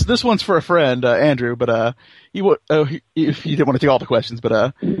 this one's for a friend, Andrew, but if you didn't want to take all the questions,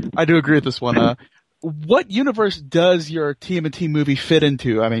 but I do agree with this one. What universe does your TMNT movie fit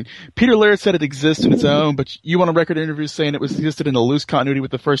into? I mean, Peter Laird said it exists in its own, but you on a record interview saying it existed in a loose continuity with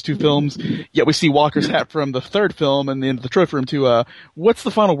the first two films, yet we see Walker's hat from the third film and the end of the trophy room too. What's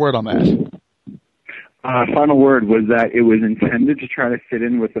the final word on that? Final word was that it was intended to try to fit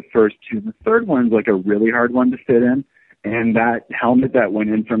in with the first two. The third one's like a really hard one to fit in, and that helmet that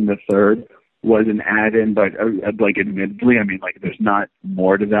went in from the third was an add-in, but like, admittedly, I mean, like, there's not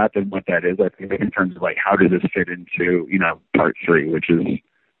more to that than what that is. I think in terms of like, how does this fit into, you know, part three, which is,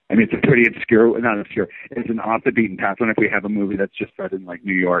 I mean, it's a pretty not obscure. It's an off the beaten path one. If we have a movie that's just set in like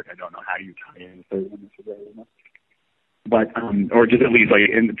New York, I don't know how you tie in the third one. But or just at least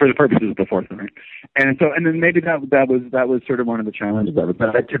like for the purposes of the fourth one, right? And then maybe that was sort of one of the challenges of it.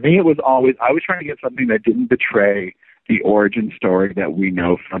 But to me, it was always, I was trying to get something that didn't betray the origin story that we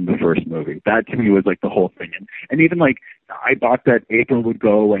know from the first movie. That to me was like the whole thing. And even like, I thought that April would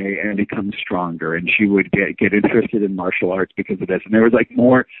go away and become stronger, and she would get interested in martial arts because of this. And there was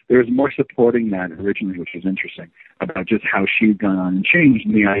more supporting that originally, which was interesting, about just how she'd gone on and changed,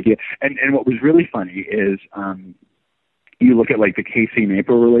 and the idea. And what was really funny is, you look at like the Casey and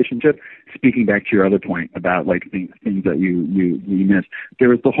April relationship, speaking back to your other point about like things that you missed. There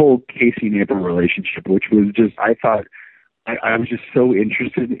was the whole Casey and April relationship, which was just, I thought, I was just so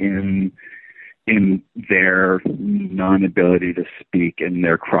interested in their non-ability to speak and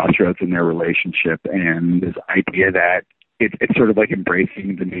their crossroads in their relationship, and this idea that it's sort of like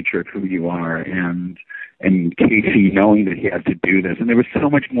embracing the nature of who you are, and Casey knowing that he has to do this, and there was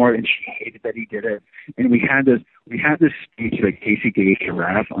so much more, and she hated that he did it. And we had this speech that Casey gave to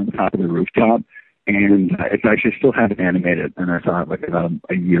Raph on top of the rooftop, And it's actually still haven't animated, and I saw it like about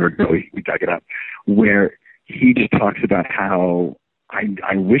a year ago. We dug it up, where he just talks about how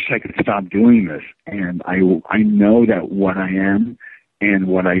I wish I could stop doing this, and I know that what I am and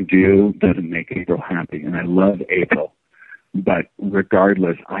what I do doesn't make April happy, and I love April, but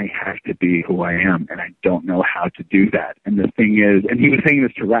regardless, I have to be who I am, and I don't know how to do that. And the thing is, and he was saying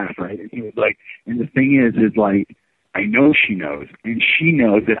this to Raph, right? And he was like, and the thing is like, I know she knows, and she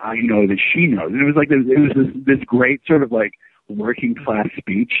knows that I know that she knows. And it was like, it was this great sort of like working class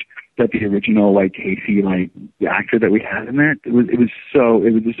speech that the original like Casey, like the actor that we had in there, it was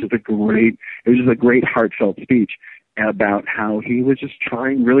just a great heartfelt speech about how he was just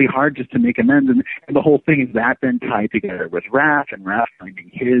trying really hard just to make amends. And the whole thing is that then tied together with Raph, and Raph finding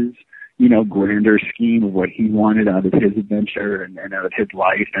his, grander scheme of what he wanted out of his adventure and out of his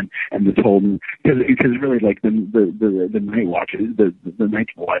life, and this whole, because really like the Night Watches, the Night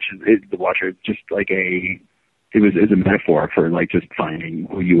Watches, the Watcher is just like it was a metaphor for like just finding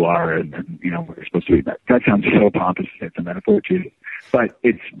who you are and what you're supposed to be. That sounds so pompous. It's a metaphor too, but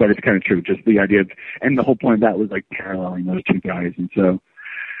it's kind of true. Just the idea of, and the whole point of that was like paralleling those two guys, and so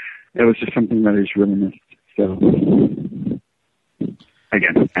it was just something that I just really missed. So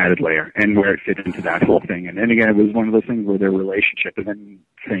again, added layer, and where it fit into that whole thing, and again, it was one of those things where their relationship, and then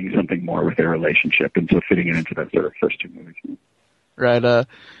saying something more with their relationship, and so fitting it into that sort of first two movies. Right.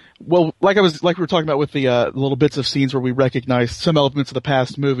 Well, like we were talking about with the little bits of scenes where we recognized some elements of the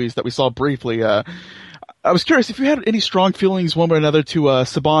past movies that we saw briefly. I was curious if you had any strong feelings one way or another to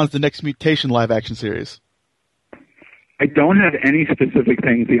Saban's The Next Mutation live action series. I don't have any specific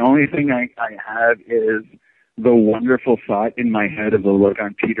things. The only thing I have is the wonderful thought in my head of the look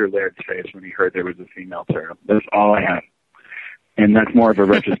on Peter Laird's face when he heard there was a female turtle. That's all I have. And that's more of a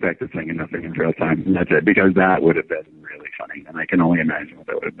retrospective thing and nothing in real time. And that's it, because that would have been really funny. And I can only imagine what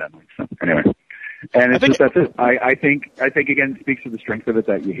that would have been like. So anyway. And that's it. I think again, it speaks to the strength of it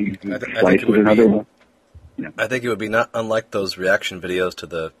that he sliced with another one. Yeah. I think it would be not unlike those reaction videos to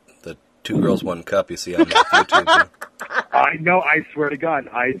the Two Girls, One Cup you see on YouTube. I know, I swear to God,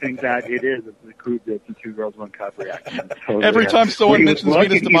 I think that it is. It's a Two Girls, One Cup reaction. Totally Every time someone mentions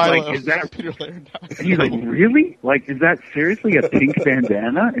Venus de Milo, like, is that Peter Laird? And he's like, really? Like, is that seriously a pink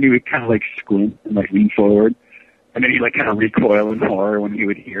bandana? And he would kind of like squint and like lean forward. And then he'd like kind of recoil in horror when he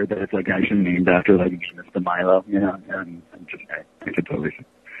would hear that it's like actually named after like Venus de Milo, and just, I could totally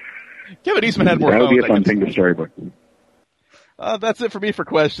see. Kevin Eastman had more fun. That would be a fun thing to storybook. That's it for me for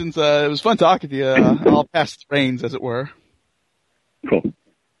questions. It was fun talking to you. I'll pass the reins, as it were. Cool.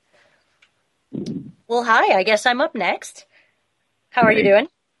 Well, hi. I guess I'm up next. How are you doing?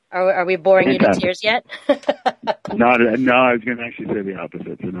 Are we boring you to tears yet? No, I was going to actually say the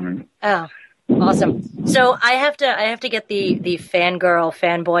opposite. So oh, awesome. So I have to get the fangirl,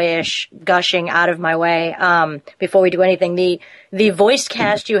 fanboyish gushing out of my way before we do anything. The voice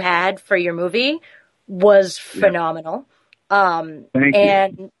cast you had for your movie was phenomenal. Thank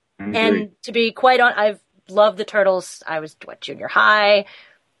you. And to be quite honest, I've loved the Turtles. I was junior high.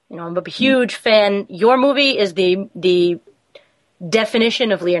 I'm a huge fan. Your movie is the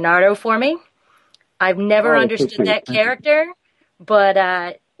definition of Leonardo for me. I've never understood that character,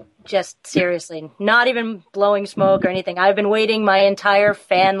 but just seriously, not even blowing smoke or anything. I've been waiting my entire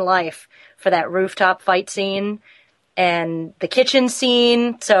fan life for that rooftop fight scene and the kitchen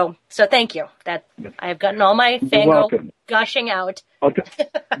scene. So thank you. That I've gotten all my fangirl gushing out.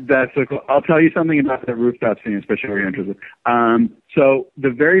 That's so cool. I'll tell you something about the rooftop scene, especially if you're interested. So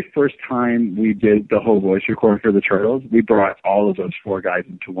the very first time we did the whole voice record for the Turtles, we brought all of those four guys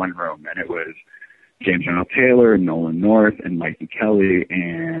into one room, and it was James Arnold Taylor, Nolan North, and Mikey Kelly,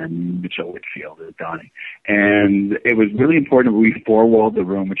 and Mitchell Whitfield as Donnie. And it was really important that we four-walled the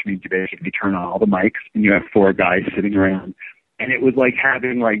room, which means you basically turn on all the mics, and you have four guys sitting around. And it was like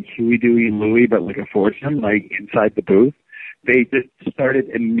having like Huey, Dewey, and Louie, but like a foursome, like inside the booth. They just started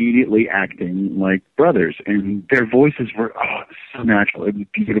immediately acting like brothers, and their voices were so natural. It was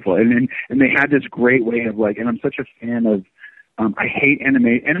beautiful, and they had this great way of like. And I'm such a fan of. I hate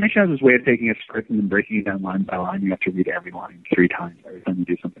animation. Animation has this way of taking a script and then breaking it down line by line. You have to read every line 3 times every time you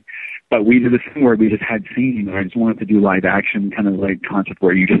do something. But we did this thing where we just had scenes, and I just wanted to do live action kind of like concept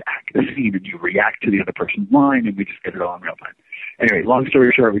where you just act the scene and you react to the other person's line, and we just get it all in real time. Anyway, long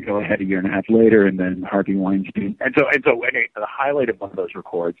story short, we go ahead a year and a half later, and then Harvey Weinstein. And so anyway, the highlight of one of those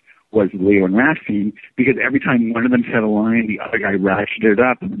records was the Leo and Raph scene, because every time one of them said a line, the other guy ratcheted it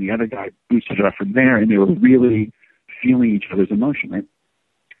up, and then the other guy boosted it up from there, and they were really feeling each other's emotion, right?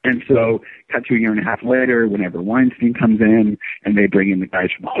 And so, cut to a year and a half later, whenever Weinstein comes in, and they bring in the guys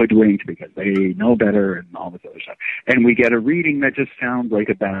from Hoodwinked because they know better and all this other stuff. And we get a reading that just sounds like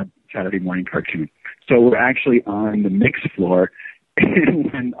a bad Saturday morning cartoon. So we're actually on the mix floor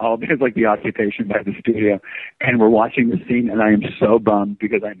when there's like the occupation by the studio, and we're watching the scene, and I am so bummed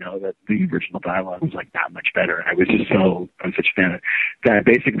because I know that the original dialogue was like that much better, and I was such a fan of it, that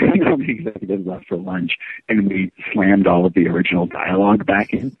basically all the executives left for lunch, and we slammed all of the original dialogue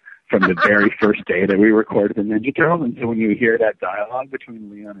back in from the very first day that we recorded the Ninja Turtles. And so when you hear that dialogue between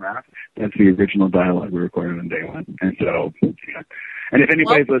Leo and Raph, that's the original dialogue we recorded on day one. And so, yeah. And if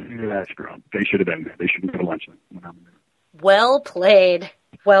anybody's listening to that, screw them. They should have been there. They should have been to lunch when I'm there. Well played.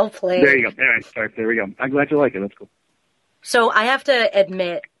 Well played. There you go. All right, sorry, there we go. I'm glad you like it. That's cool. So I have to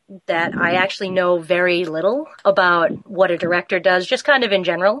admit that I actually know very little about what a director does, just kind of in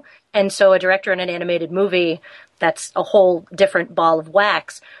general. And so a director in an animated movie, that's a whole different ball of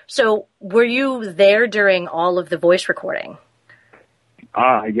wax. So were you there during all of the voice recording?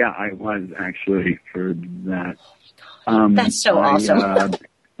 Yeah, I was actually for that. That's so awesome.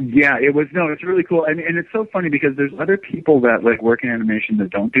 Yeah, it's really cool. And it's so funny because there's other people that like work in animation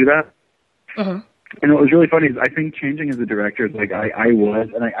that don't do that. Mm-hmm. And what was really funny is I think changing as a director is like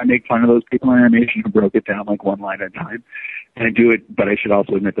I make fun of those people in animation who broke it down like one line at a time. And I do it, but I should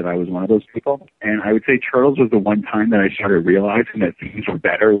also admit that I was one of those people. And I would say Turtles was the one time that I started realizing that things were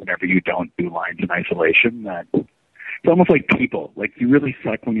better whenever you don't do lines in isolation. That it's almost like people. Like you really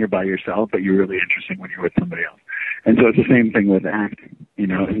suck when you're by yourself, but you're really interesting when you're with somebody else. And so it's the same thing with acting, you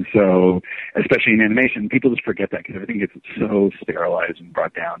know. And so, especially in animation, people just forget that because everything gets so sterilized and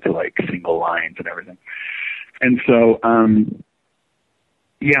brought down to like single lines and everything. And so,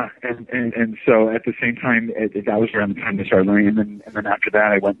 yeah, and so at the same time, that was around the time I started learning. And then after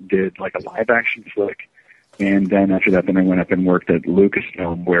that, I went and did like a live action flick. And then after that, I went up and worked at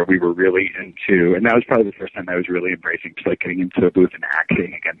Lucasfilm, where we were really into, and that was probably the first time I was really embracing just like getting into a booth and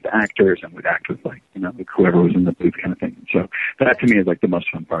acting against actors and would act with like, you know, like whoever was in the booth kind of thing. So that to me is like the most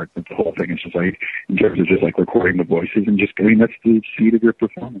fun part of the whole thing. It's just like, in terms of just like recording the voices and just, I mean, that's the seed of your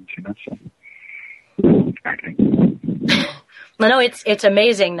performance, you know, so acting. Well, no, it's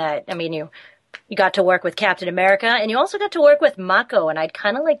amazing that, I mean, you got to work with Captain America, and you also got to work with Mako, and I'd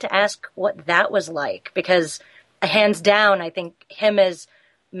kind of like to ask what that was like, because hands down, I think him as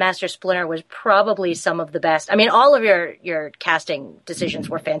Master Splinter was probably some of the best. I mean, all of your casting decisions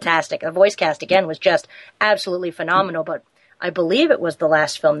were fantastic. The voice cast, again, was just absolutely phenomenal, but I believe it was the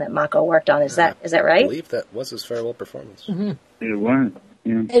last film that Mako worked on. Is that right? I believe that was his farewell performance. Mm-hmm. It was.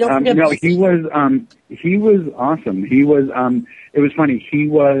 Yeah. No, he was awesome. He was, it was funny. He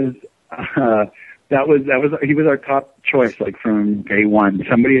was, he was our top choice, like from day one.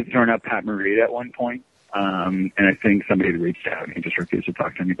 Somebody had thrown up Pat Morita at one point. And I think somebody had reached out and he just refused to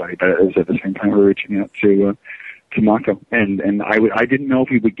talk to anybody, but it was at the same time we were reaching out to Mako. And I didn't know if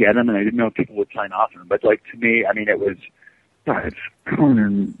we would get him, and I didn't know if people would sign off on him. But like, to me, I mean, it was, God, it's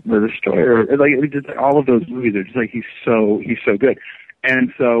Conan the Destroyer. Like, it just, all of those movies are just like, he's so good.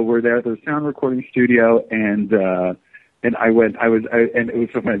 And so we're there at the sound recording studio, and it was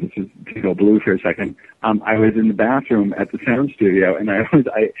so funny. This is to go blue for a second. I was in the bathroom at the sound studio, and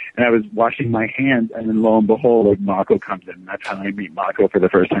I was washing my hands, and then lo and behold, like Mako comes in. And that's how I meet Mako for the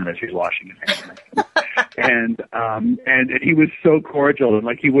first time, as he's washing his hands. And he was so cordial, and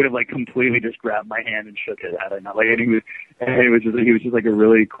like he would have like completely just grabbed my hand and shook it had I not. Like, and he was just like a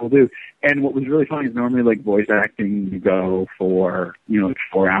really cool dude. And what was really funny is normally like voice acting, you go for, you know, like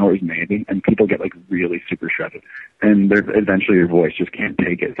 4 hours maybe, and people get like really super shredded. And eventually your voice just can't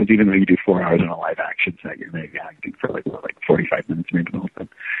take it. Because even though you do 4 hours on a live action set, you're maybe acting for like 45 minutes maybe the whole thing.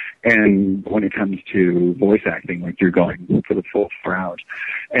 And when it comes to voice acting, like you're going for the full 4 hours.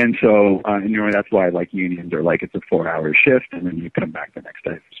 And so, and you know, that's why like unions are like, it's a 4-hour shift and then you come back the next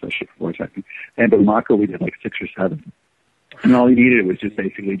day, especially for voice acting. And but Mako, we did like 6 or 7. And all he needed was just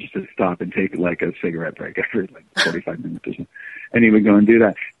basically just to stop and take like a cigarette break every like 45 minutes or so. And he would go and do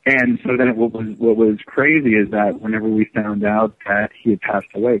that. And so then what was crazy is that whenever we found out that he had passed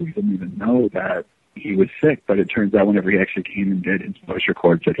away, we didn't even know that he was sick. But it turns out whenever he actually came and did his voice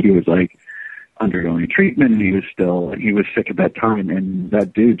records that he was like undergoing treatment, and he was sick at that time. And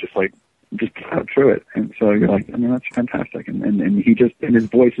that dude just plowed through it. And so you're like, I mean, that's fantastic. And he just, and his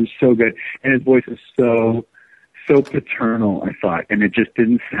voice is so good. And his voice is so paternal, I thought, and it just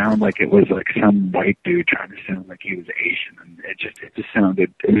didn't sound like it was like some white dude trying to sound like he was Asian, and it just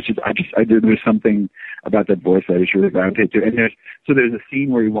sounded, there was something about that voice that I just really gravitated to. And there's a scene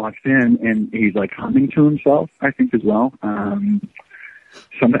where he walks in and he's like humming to himself, I think as well. I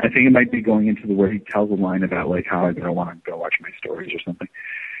think it might be going into where he tells a line about like how I don't want to go watch my stories or something.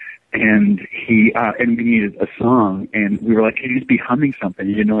 and and we needed a song, and we were like, can you just be humming something?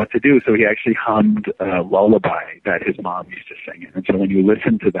 He didn't know what to do, so he actually hummed a lullaby that his mom used to sing it. And so when you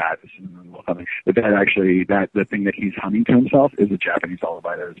listen to that, the thing that he's humming to himself is a Japanese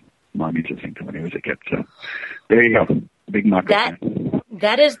lullaby that his mom used to sing to him when he was a kid. So there you go, big Mako fan.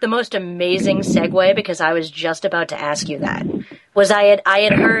 That is the most amazing segue, because I was just about to ask you that. I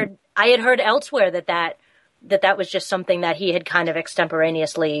had heard elsewhere that was just something that he had kind of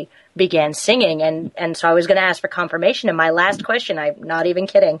extemporaneously began singing, and so I was going to ask for confirmation. And my last question, I'm not even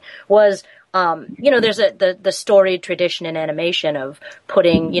kidding, was, there's the storied tradition in animation of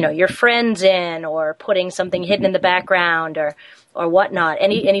putting, your friends in, or putting something hidden in the background, or whatnot,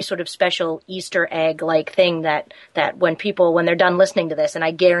 any sort of special Easter egg like thing that when they're done listening to this, and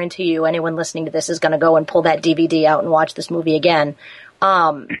I guarantee you anyone listening to this is going to go and pull that DVD out and watch this movie again.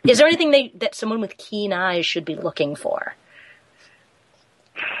 Is there anything that someone with keen eyes should be looking for?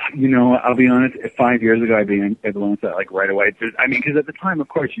 I'll be honest, 5 years ago I'd be able to answer that like right away. Because at the time, of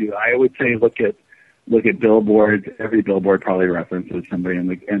course, I would say look at billboards. Every billboard probably references somebody on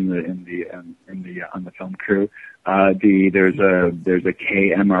the film crew. There's a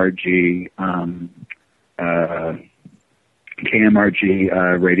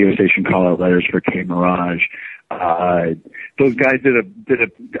KMRG radio station call out letters for K Mirage. Those guys I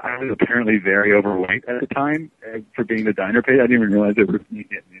was apparently very overweight at the time for being the diner page. I didn't even realize they were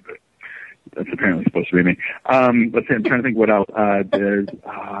hitting me, but that's apparently supposed to be me. Let's see, I'm trying to think what else. There's,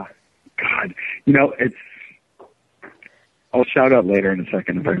 I'll shout out later in a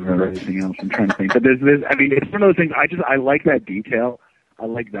second if I remember anything else. I'm trying to think. But it's one of those things, I like that detail. I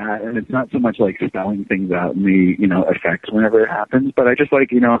like that, and it's not so much like spelling things out in the, effects whenever it happens, but I just like,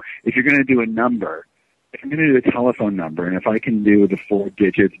 if you're going to do a number, if I'm going to do a telephone number, and if I can do the 4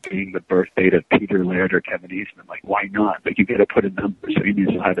 digits being the birth date of Peter Laird or Kevin Eastman, like, why not? Like, you got to put a number, so you need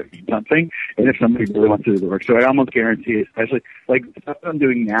to have it mean something. And if somebody really wants to do the work, so I almost guarantee, especially, like, the stuff I'm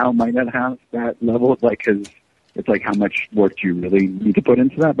doing now might not have that level of, like, because it's like how much work do you really need to put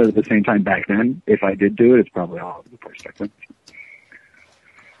into that? But at the same time, back then, if I did do it, it's probably all over the perspective.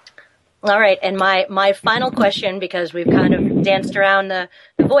 All right, and my final question, because we've kind of danced around the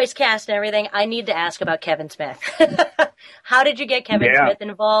voice cast and everything, I need to ask about Kevin Smith. How did you get Kevin Smith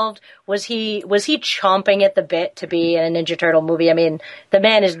involved? Was he chomping at the bit to be in a Ninja Turtle movie? I mean, the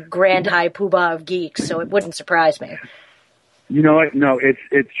man is Grand High Poobah of geeks, so it wouldn't surprise me. You know what? No,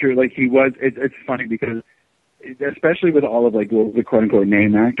 it's true. Like, he was. It's funny because, especially with all of like the quote unquote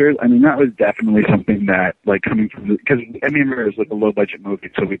name actors, I mean, that was definitely something that, like, coming from because it was like a low budget movie,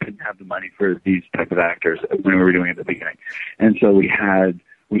 so we couldn't have the money for these type of actors when we were doing it at the beginning, and so we had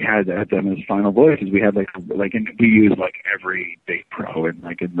them as final voices. We had and we used like every big pro in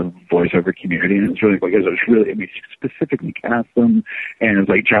the voiceover community, and it's really because it was really, specifically cast them, and it was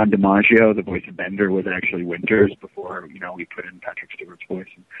like John DiMaggio, the voice of Bender, was actually Winters before we put in Patrick Stewart's voice.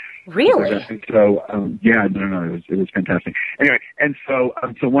 Really? So it was fantastic. Anyway, and so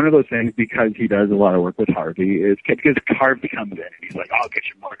one of those things, because he does a lot of work with Harvey, is because Harvey comes in and he's like, I'll get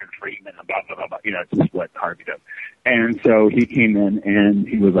you Morgan Freeman and blah blah blah blah. It's just what Harvey does. And so he came in and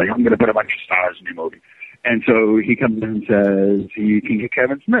he was like, I'm going to put a bunch of stars in your movie. And so he comes in and says, you can get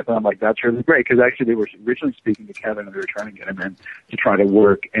Kevin Smith. And I'm like, that's really great. Because actually they were originally speaking to Kevin and they were trying to get him in to try to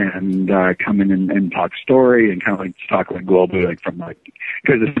work and come in and talk story and kind of like talk like globally, like from like,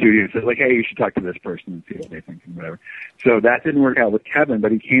 because the studio says like, hey, you should talk to this person and see what they think and whatever. So that didn't work out with Kevin,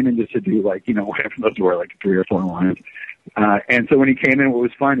 but he came in just to do like, whatever those were, like 3 or 4 lines. And so when he came in, what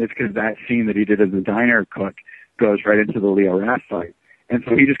was fun is because that scene that he did as a diner cook goes right into the Leo Rath fight. And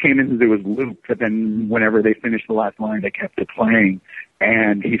so he just came in to do his loop, but then whenever they finished the last line, they kept it playing,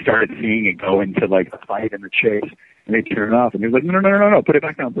 and he started seeing it go into like the fight and the chase, and they turned it off, and he was like, no, put it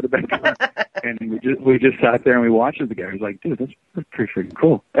back down. And we just sat there and we watched it together. He was like, dude, that's pretty freaking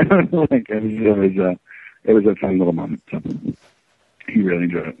cool. Like, it was a fun little moment. So he really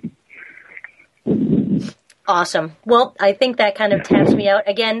enjoyed it. Awesome. Well, I think that kind of taps me out.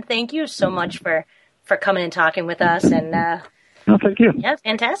 Again, thank you so much for coming and talking with us, and no, thank you. Yeah,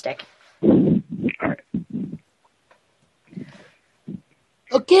 fantastic. All right.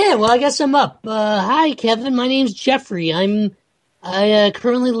 Okay, well, I guess I'm up. Hi, Kevin. My name's Jeffrey. I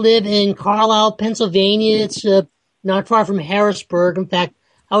currently live in Carlisle, Pennsylvania. It's not far from Harrisburg. In fact,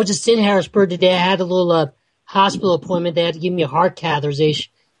 I was just in Harrisburg today. I had a little hospital appointment. They had to give me a heart catheterization,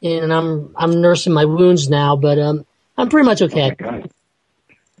 and I'm nursing my wounds now. But I'm pretty much okay. Oh my God.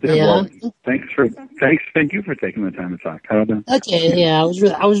 Yeah. Well, thank you for taking the time to talk. How about that? Okay. Yeah. I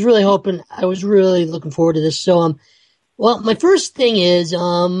was really looking forward to this. So, well, my first thing is,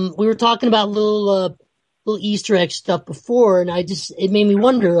 we were talking about little little Easter egg stuff before, and it made me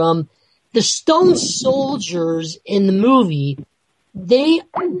wonder. The Stone Soldiers in the movie, they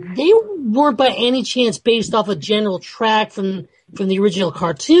weren't by any chance based off a General Track from the original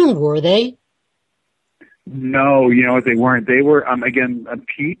cartoon, were they? No, you know what, they weren't. They were, again,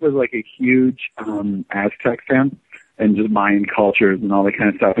 Pete was like a huge Aztec fan and just Mayan cultures and all that kind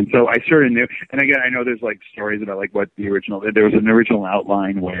of stuff. And so I sort of knew, and again, I know there's like stories about like what the original, there was an original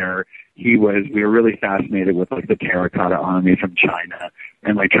outline where we were really fascinated with like the terracotta army from China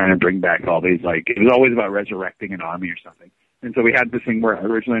and like trying to bring back all these, like, it was always about resurrecting an army or something. And so we had this thing where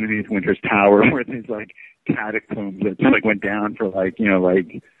originally underneath Winter's Tower where these like catacombs that just like went down for like, you know,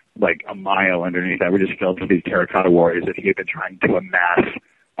 like a mile underneath that were just filled with these terracotta warriors that he had been trying to amass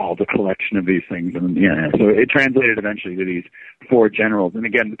all the collection of these things. And yeah, so it translated eventually to these 4 generals. And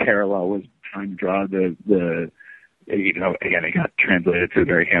again, the parallel was trying to draw the you know, again, it got translated to a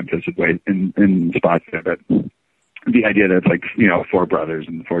very ham-fisted way in spots there, but the idea that it's like, you know, 4 brothers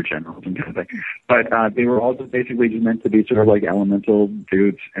and 4 generals and kind of thing. But they were all just basically just meant to be sort of like elemental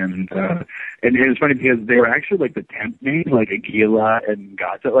dudes. And it was funny because they were actually like the temp names, like Aguila and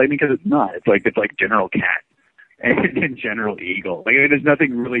Godzilla, like, because it's not. It's like General Cat and General Eagle. Like, I mean, there's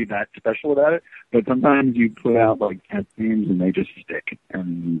nothing really that special about it, but sometimes you put out like temp names and they just stick.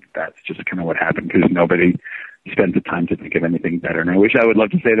 And that's just kind of what happened because nobody spent the time to think of anything better. And I wish I would love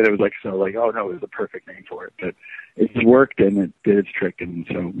to say that it was like, so like, oh no, it was the perfect name for it, but it just worked and it did its trick, and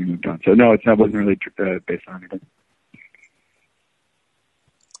so we moved on. So no, it wasn't really based on anything.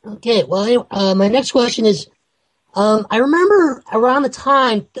 Okay, well, my next question is, I remember around the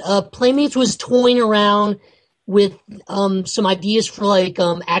time Playmates was toying around with some ideas for like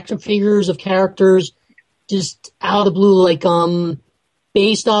action figures of characters just out of the blue, like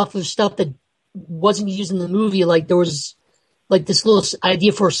based off of stuff that wasn't used in the movie. Like there was like this little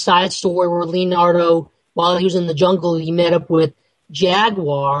idea for a side story where Leonardo, while he was in the jungle, he met up with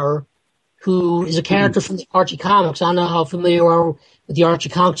Jaguar, who is a character from the Archie comics. I don't know how familiar you are with the Archie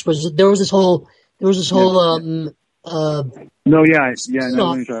comics, but there was this whole no, yeah, with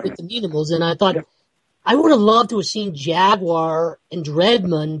the Munimals, and I thought I would have loved to have seen Jaguar and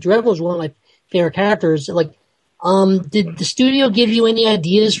Dreadman. Dreadman was one of my favorite characters. Like, did the studio give you any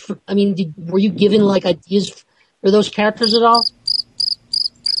ideas? Were you given like ideas for those characters at all?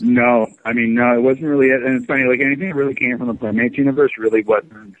 No, it wasn't really it. And it's funny, like anything that really came from the Playmates universe really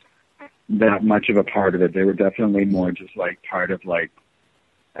wasn't that much of a part of it. They were definitely more just like part of like,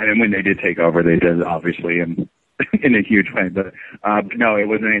 and when they did take over, they did obviously in a huge way. But no, it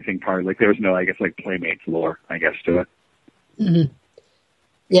wasn't anything part. Like there was no, I guess, like Playmates lore, I guess, to it. Mm-hmm.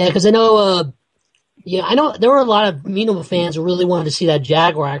 Yeah, because I know there were a lot of Minimal fans who really wanted to see that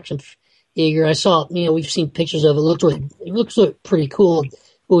Jaguar action figure. I saw, we've seen pictures of it. It looks pretty cool.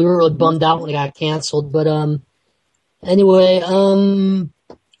 But we were really bummed out when it got canceled. But anyway, for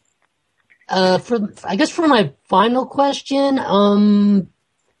my final question, well,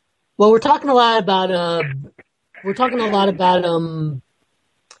 we're talking a lot about well,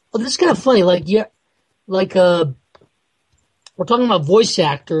 this is kind of funny. We're talking about voice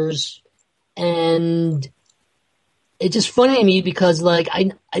actors, and it's just funny to me because like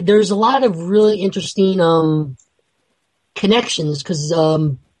there's a lot of really interesting connections because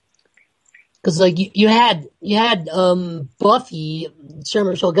like you had Buffy, Sarah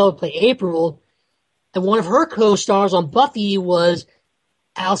Michelle Gellar play April, and one of her co-stars on Buffy was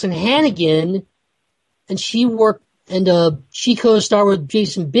Allison Hannigan, and she co-starred with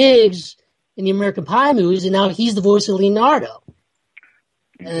Jason Biggs in the American Pie movies, and now he's the voice of Leonardo.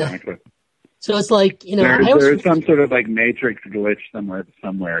 Exactly. So it's like, there's some sort of like Matrix glitch somewhere.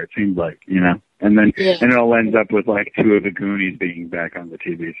 It seems like, and then and it all ends up with like 2 of the Goonies being back on the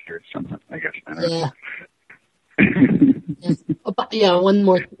TV series. Something, I guess. I don't know. One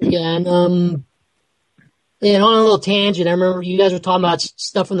more. And on a little tangent, I remember you guys were talking about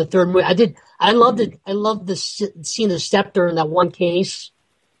stuff from the third movie. I loved it. I loved the scene of the scepter in that one case.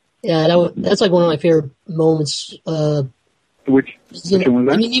 Yeah, that's like one of my favorite moments. Which one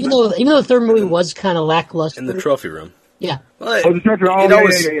was that? Even though the third movie was kind of lackluster. In the trophy room. Yeah. Well, the trophy room.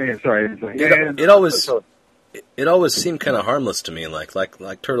 Yeah. Sorry. It always seemed kind of harmless to me. Like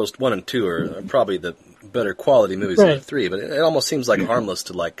Turtles 1 and 2 are probably the better quality movies than 3, but it almost seems like harmless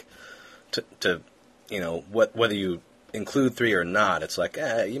to whether you include 3 or not. It's like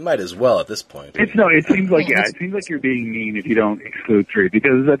you might as well at this point. It seems like you're being mean if you don't exclude 3,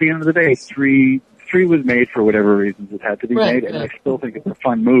 because at the end of the day, 3 was made for whatever reasons it had to be made, and I still think it's a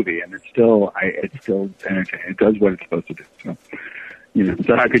fun movie, and it's still entertaining. It does what it's supposed to do. So,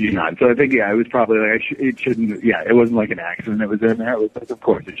 so how could you not? So I think, it was probably like it shouldn't. Yeah, it wasn't like an accident that was in there. It was like, of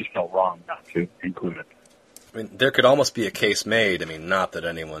course, it just felt wrong not to include it. I mean, there could almost be a case made. I mean, not that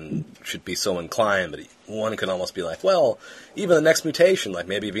anyone should be so inclined, but one could almost be like, well, even the next mutation, like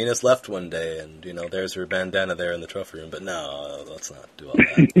maybe Venus left one day, and there's her bandana there in the trophy room. But no, let's not do all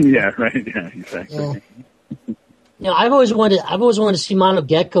that. Yeah, right. Yeah, exactly. Yeah. I've always wanted to see Mono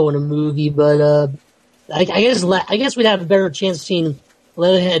Gecko in a movie, but I guess we'd have a better chance of seeing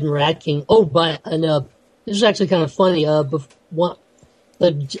Leatherhead and Rat King. Oh, but this is actually kind of funny.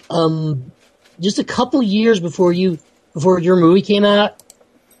 Just a couple years before your movie came out,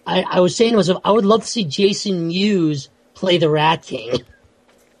 I was saying to myself, I would love to see Jason Mewes play the Rat King.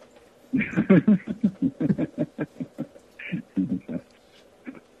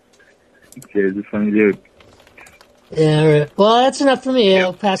 Jay's a funny dude. Yeah, all right. Well, that's enough for me.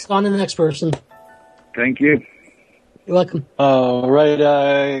 I'll pass it on to the next person. Thank you. You're welcome. All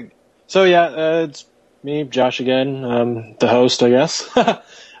right. So yeah, it's me, Josh again, the host, I guess.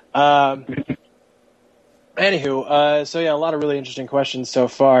 Anywho, so yeah, a lot of really interesting questions so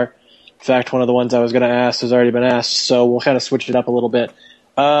far. In fact, one of the ones I was going to ask has already been asked, so we'll kind of switch it up a little bit.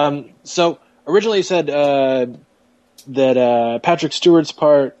 So originally you said that Patrick Stewart's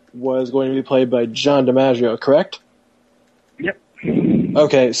part was going to be played by John DiMaggio, correct? Yep.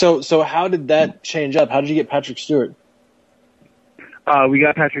 Okay, so how did that change up? How did you get Patrick Stewart? We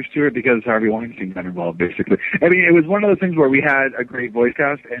got Patrick Stewart because Harvey Weinstein got involved, basically. I mean, it was one of those things where we had a great voice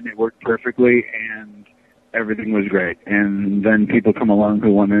cast, and it worked perfectly, and everything was great. And then people come along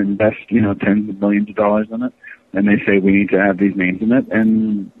who want to invest, tens of millions of dollars in it, and they say, we need to have these names in it,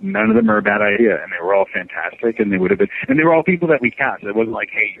 and none of them are a bad idea, and they were all fantastic, and they would have been, and they were all people that we cast. It wasn't like,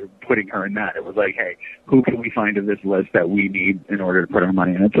 hey, you're putting her in that. It was like, hey, who can we find in this list that we need in order to put our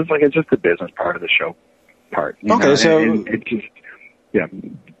money in? It's just the business part of the show part. Okay, so and it just, yeah.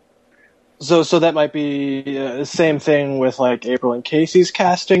 So that might be the same thing with like April and Casey's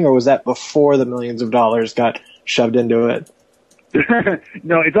casting, or was that before the millions of dollars got shoved into it?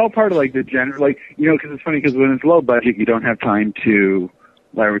 No, it's all part of like the general, because it's funny because when it's low budget, you don't have time to,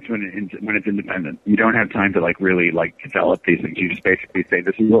 when it's independent, you don't have time to like really like develop these things. You just basically say,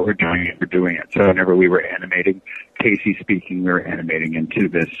 this is what we're doing, and we're doing it. So whenever we were animating Casey speaking, we were animating into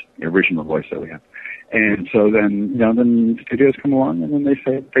this original voice that we have. And so then, then studios come along and then they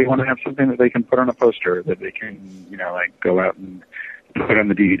say they want to have something that they can put on a poster, that they can, go out and put on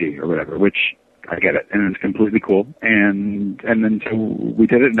the DVD or whatever, which I get it. And it's completely cool. And then so we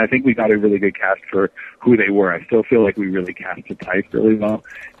did it, and I think we got a really good cast for who they were. I still feel like we really cast the type really well.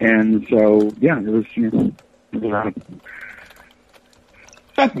 And so, yeah, it was, it was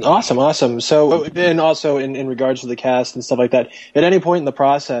Awesome. So, and also in regards to the cast and stuff like that, at any point in the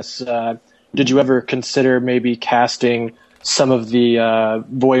process, did you ever consider maybe casting some of the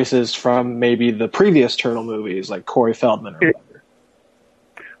voices from maybe the previous Turtle movies, like Corey Feldman or whatever?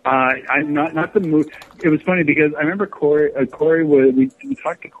 I'm not the movie. It was funny because I remember Corey we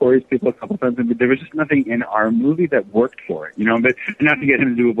talked to Corey's people a couple times, but there was just nothing in our movie that worked for it, but not to get him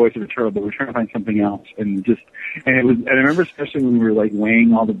to do a voice of a turtle, but we're trying to find something else, and I remember especially when we were like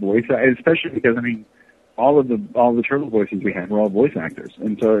weighing all the voices, especially because all the turtle voices we had were all voice actors,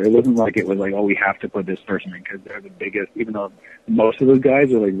 and so it wasn't like it was like, oh, we have to put this person in because they're the biggest, even though most of those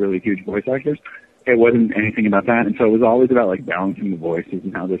guys are like really huge voice actors. It wasn't anything about that, and so it was always about like balancing the voices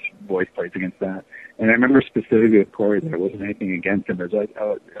and how this voice plays against that. And I remember specifically with Corey that it wasn't anything against him. It was like,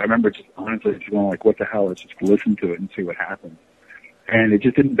 I remember just honestly just going like, what the hell? Let's just listen to it and see what happens. And it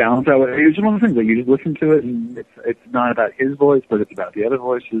just didn't balance out. It was just one of the things, like you just listen to it, and it's not about his voice, but it's about the other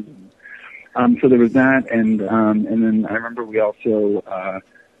voices. So there was that, and then I remember we also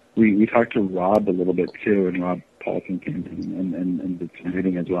we talked to Rob a little bit too, and Rob Paulson came in and did some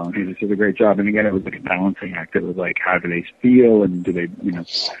editing as well, and he just did a great job. And again, it was like a balancing act. It was like, how do they feel, and do they,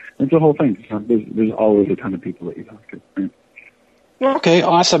 it's a whole thing. So there's always a ton of people that you talk to. Right? Okay,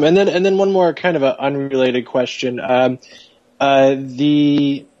 awesome. And then one more kind of an unrelated question.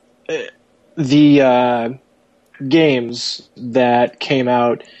 The games that came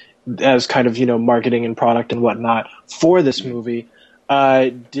out as kind of, marketing and product and whatnot for this movie,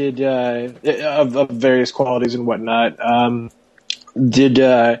 did of various qualities and whatnot, did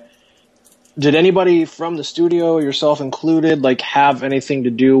anybody from the studio, yourself included, like have anything to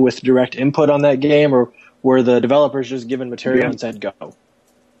do with direct input on that game, or were the developers just given material and said go?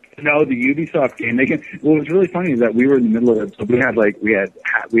 No, the Ubisoft game. What was really funny is that we were in the middle of it. So we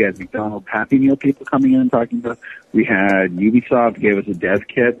had McDonald's Happy Meal people coming in and talking to us. We had Ubisoft gave us a dev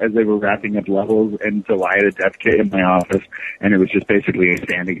kit as they were wrapping up levels, and so I had a dev kit in my office, and it was just basically a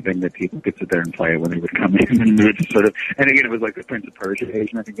standing thing that people could sit there and play when they would come in, and we would just and again, it was like the Prince of Persia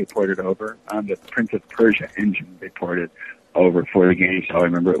engine. I think they ported over. The Prince of Persia engine they ported over for the game. So I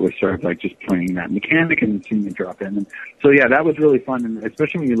remember it was sort of like just playing that mechanic and seeing it drop in. And so yeah, that was really fun. And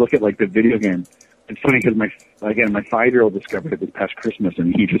especially when you look at like the video game, it's funny because my 5-year-old discovered it this past Christmas,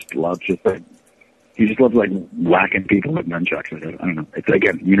 and he just loves like whacking people with nunchucks. I don't know. It's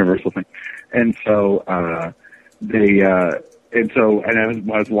again universal thing. And so when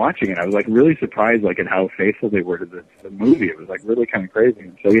I was watching it, I was like really surprised like at how faithful they were to the movie. It was like really kind of crazy.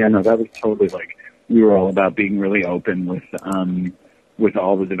 And so yeah, no, that was totally like we were all about being really open with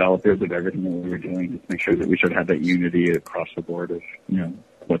all the developers of everything that we were doing, just to make sure that we should have that unity across the board of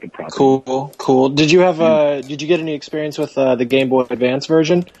what the problem. Cool. Did you get any experience with the Game Boy Advance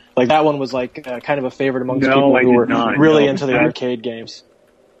version? Like that one was like kind of a favorite amongst people who were really into the arcade games.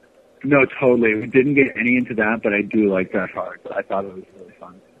 No, totally. We didn't get any into that, but I do like that part. I thought it was really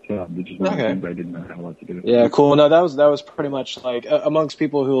fun. So, which is one of the things I didn't know how to do with. Yeah, cool. No, that was pretty much like amongst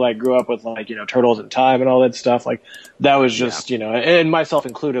people who like grew up with like Turtles in Time and all that stuff. Like that was just and myself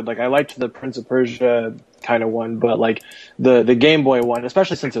included. Like I liked the Prince of Persia kind of one, but like the Game Boy one,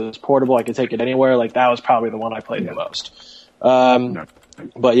 especially since it was portable, I could take it anywhere. Like that was probably the one I played the most.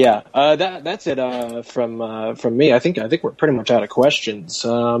 But yeah, that's it from me. I think we're pretty much out of questions.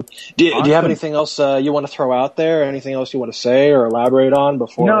 Do you have anything else you want to throw out there? Anything else you want to say or elaborate on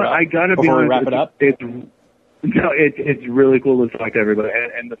before? No, I gotta be honest. We wrap it up. It's really cool to talk to everybody,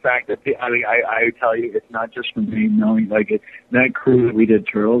 and the fact that I tell you, it's not just from me knowing that crew that we did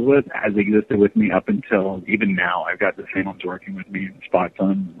Turtles with has existed with me up until even now. I've got the same ones working with me in spots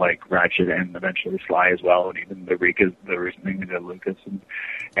on like Ratchet and eventually Sly as well, and even the recent thing we did Lucas,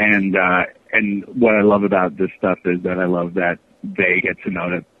 and what I love about this stuff is that I love that they get to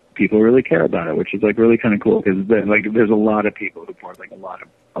know that people really care about it, which is like really kind of cool because there's a lot of people who pour like a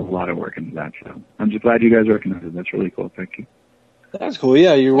lot of work into that. So I'm just glad you guys recognize it. That's really cool. Thank you. That's cool.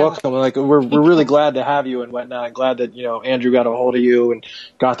 Yeah, you're welcome. Like we're really glad to have you and whatnot. I'm glad that Andrew got a hold of you and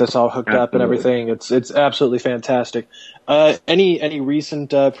got this all hooked up and everything. It's absolutely fantastic. Any recent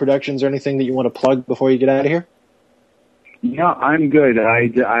productions or anything that you want to plug before you get out of here? No, I'm good.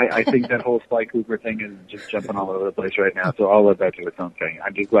 I think that whole Sly Cooper thing is just jumping all over the place right now, so I'll let that do its own thing.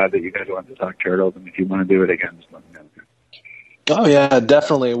 I'm just glad that you guys want to talk Turtles, and if you want to do it again, just let me know. Oh yeah,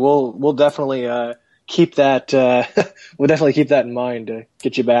 definitely. We'll definitely keep that. We'll definitely keep that in mind to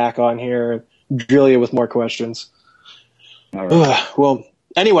get you back on here, and drill you with more questions. All right. Well,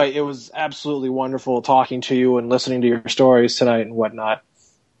 anyway, it was absolutely wonderful talking to you and listening to your stories tonight and whatnot.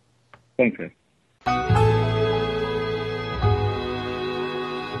 Thanks, guys.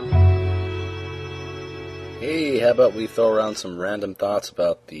 Hey, how about we throw around some random thoughts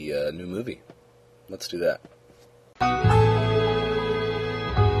about the new movie? Let's do that.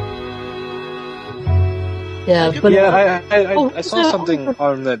 Yeah, but I saw something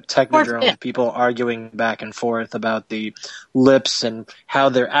on the Technodrome, people arguing back and forth about the lips and how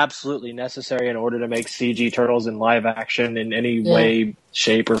they're absolutely necessary in order to make CG Turtles in live action in any way,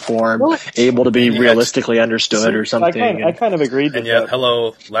 shape, or form able to be realistically understood or something. I kind of agreed with and yet, that.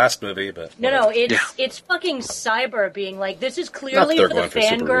 hello, last movie, but... No, it's fucking Cyber being like, this is clearly for the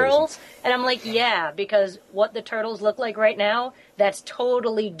fangirls. And I'm like, yeah, because what the Turtles look like right now, that's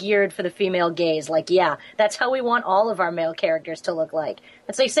totally geared for the female gaze. Like, yeah, that's how we want all of our male characters to look like.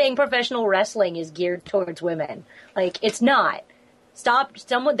 It's like saying professional wrestling is geared towards women. Like, it's not.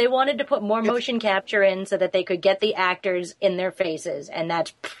 They wanted to put more motion capture in so that they could get the actors in their faces, and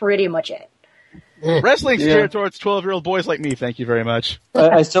that's pretty much it. Wrestling's geared towards 12-year-old boys like me. Thank you very much.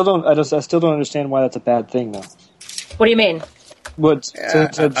 I still don't understand why that's a bad thing, though. What do you mean?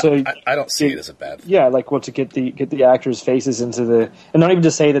 I don't see it as a bad thing. Yeah, to get the actors' faces into the, and not even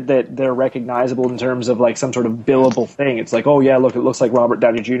to say that they're recognizable in terms of like some sort of billable thing. It's like, oh yeah, look, it looks like Robert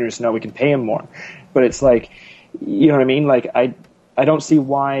Downey Jr., so now we can pay him more. But it's like, you know what I mean? Like I don't see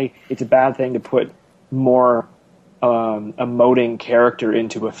why it's a bad thing to put more emoting character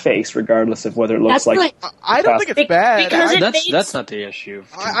into a face, regardless of whether it looks like. I don't think it's bad. That's not the issue.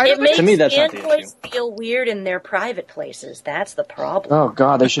 To me, that's not the issue. androids feel weird in their private places. That's the problem. Oh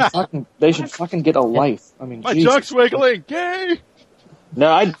God, they should fucking get a life. I mean, my Jesus. jug's wiggling. Gay. No,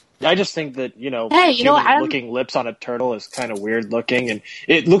 I just think that, looking lips on a turtle is kind of weird looking, and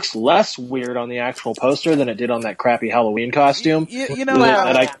it looks less weird on the actual poster than it did on that crappy Halloween costume.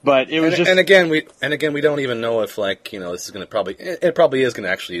 But it was and again we don't even know if this is going to probably is going to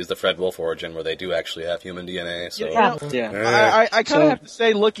actually use the Fred Wolf origin where they do actually have human DNA. So I kind of have to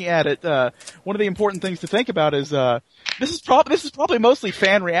say, looking at it, one of the important things to think about is this is probably mostly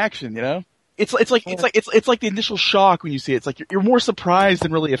fan reaction. It's like the initial shock when you see it. It's like you're more surprised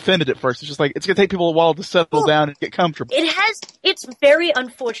than really offended at first. It's just like it's gonna take people a while to settle down and get comfortable. It's very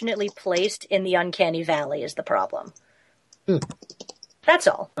unfortunately placed in the uncanny valley is the problem. That's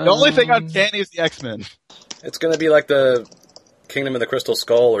all. The only thing uncanny is the X-Men. It's going to be like the Kingdom of the Crystal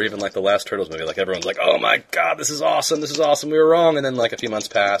Skull, or even like the last Turtles movie. Like everyone's like, "Oh my god, this is awesome! This is awesome! We were wrong." And then like a few months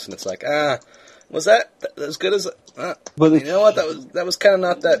pass, and it's like, was that as good as? But you know what? That was kind of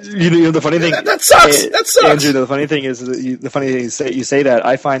not that. You know the funny thing that sucks. That sucks. Andrew, the funny thing is that you say that.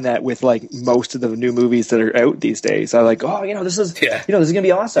 I find that with like most of the new movies that are out these days, I'm like, this is this is gonna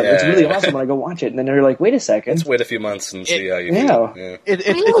be awesome. It's really awesome when I go watch it, and then they're like, wait a second, let's wait a few months and see how you feel. Yeah.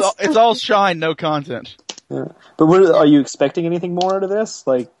 It's all shine, no content. Yeah. But are you expecting anything more out of this?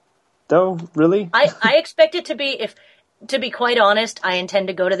 Like, though, really? I expect it to be, to be quite honest, I intend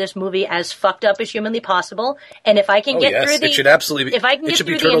to go to this movie as fucked up as humanly possible. And if I can get through it should absolutely be. If I can it get should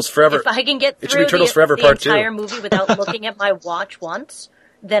through be Turtles Forever. If I can get it through should be Turtles Forever the Part entire 2. movie without looking at my watch once,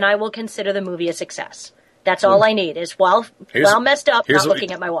 then I will consider the movie a success. That's all I need, is while messed up, not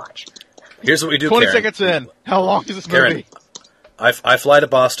looking at my watch. Here's what we do, 20 Karen. seconds in. How long is this movie? I fly to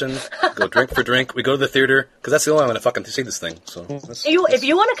Boston, go drink for drink. We go to the theater, because that's the only way I'm going to fucking see this thing. So if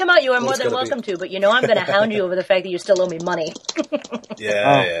you want to come out, you are more than welcome to, but you know I'm going to hound you over the fact that you still owe me money.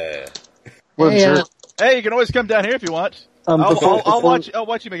 Yeah. Hey, you can always come down here if you want. I'll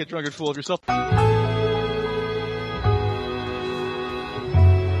watch you make a drunken fool of yourself.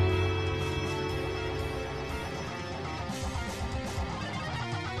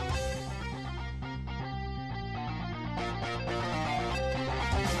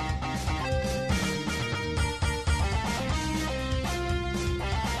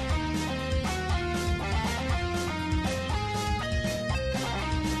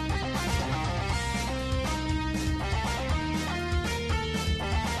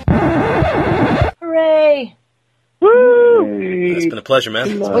 Hooray! Woo! It's been a pleasure, man.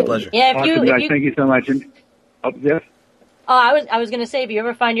 It's been a pleasure. Yeah, Awesome, guys. Thank you so much. Yes? I was going to say, if you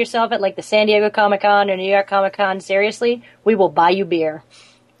ever find yourself at like the San Diego Comic-Con or New York Comic-Con, seriously, we will buy you beer.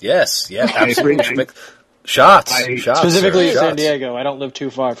 Yes, absolutely. Shots. Specifically shots. San Diego. I don't live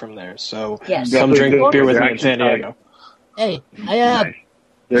too far from there, so yes. come drink beer with me in San Diego. Hey,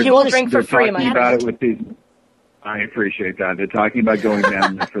 you will drink for free, man. About it with these. I appreciate that. They're talking about going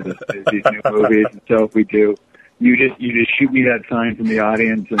down there for these new movies, and so if we do, you just shoot me that sign from the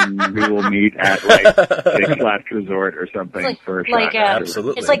audience, and we will meet at like Six Flags Resort or something for a shot.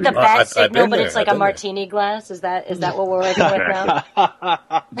 Absolutely, it's like the bat signal, but it's like a martini glass. Is that what we're working with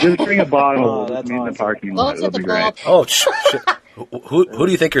now? Just bring a bottle in the parking lot. It'll be great. Oh shit! Who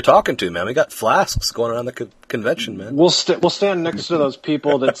do you think you're talking to, man? We got flasks going around the convention, man. We'll stand next to those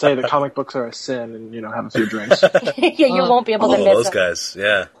people that say the comic books are a sin, and have a few drinks. Yeah, you won't be able to miss those them. guys,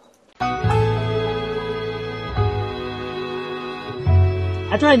 yeah.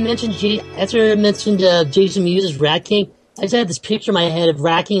 After I mentioned Jason Mewes' Rat King, I just had this picture in my head of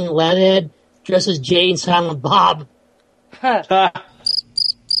Rat King and Leadhead dressed as Jay and Silent Bob.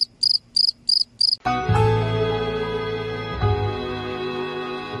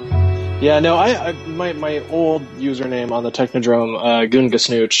 Yeah, no, my old username on the Technodrome, Gunga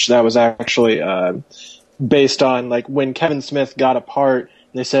Snooch, that was actually based on like when Kevin Smith got a part.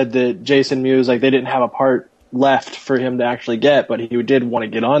 They said that Jason Mewes, like, they didn't have a part left for him to actually get, but he did want to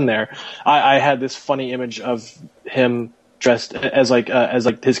get on there. I had this funny image of him dressed as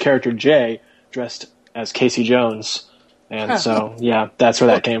his character Jay dressed as Casey Jones, and so yeah, that's where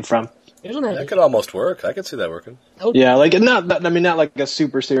that came from. That could almost work. I could see that working. Yeah, like not like a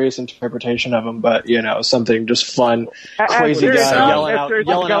super serious interpretation of him, but something just fun, crazy guy yelling out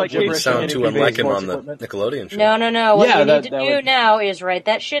gibberish. Wouldn't sound too unlike him on the Nickelodeon show. No. What you need to do now is write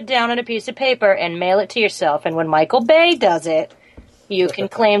that shit down on a piece of paper and mail it to yourself. And when Michael Bay does it, you can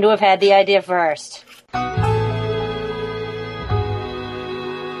claim to have had the idea first.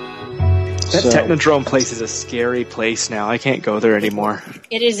 That Technodrome place is a scary place now. I can't go there anymore.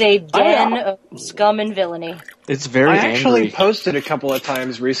 It is a den of scum and villainy. It's very angry. I actually posted a couple of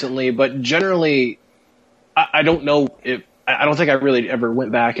times recently, but generally, I don't know if... I don't think I really ever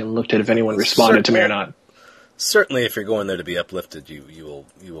went back and looked at if anyone responded to me or not. Certainly, if you're going there to be uplifted, you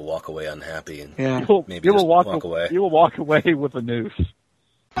will walk away unhappy and maybe you will walk away. You will walk away with a noose.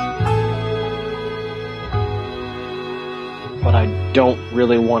 But I don't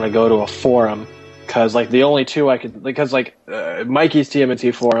really want to go to a forum because, like, the only two I could, because, like, Mikey's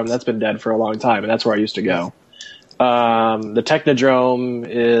TMNT forum, that's been dead for a long time, and that's where I used to go. The Technodrome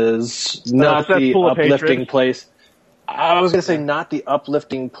is not the uplifting place. I was going to say not the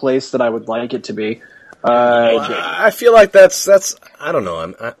uplifting place that I would like it to be. I feel like that's I don't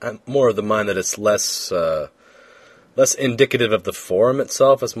know. I'm more of the mind that it's less indicative of the forum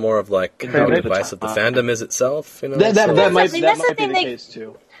itself. It's more of like how divisive the fandom is itself. That might be the case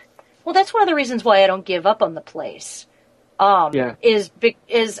too. Well, that's one of the reasons why I don't give up on the place.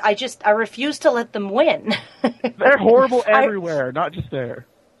 is I refuse to let them win. They're horrible everywhere, not just there.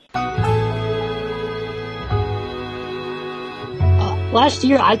 Last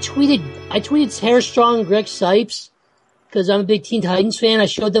year, I tweeted Tara Strong and Greg Cipes because I'm a big Teen Titans fan. I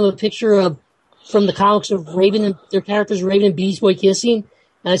showed them a picture from the comics of Raven and their characters, Raven and Beast Boy kissing,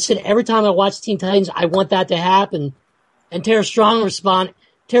 and I said every time I watch Teen Titans, I want that to happen. And Tara Strong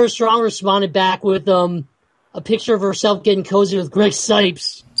responded back with a picture of herself getting cozy with Greg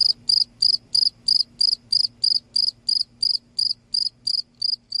Cipes.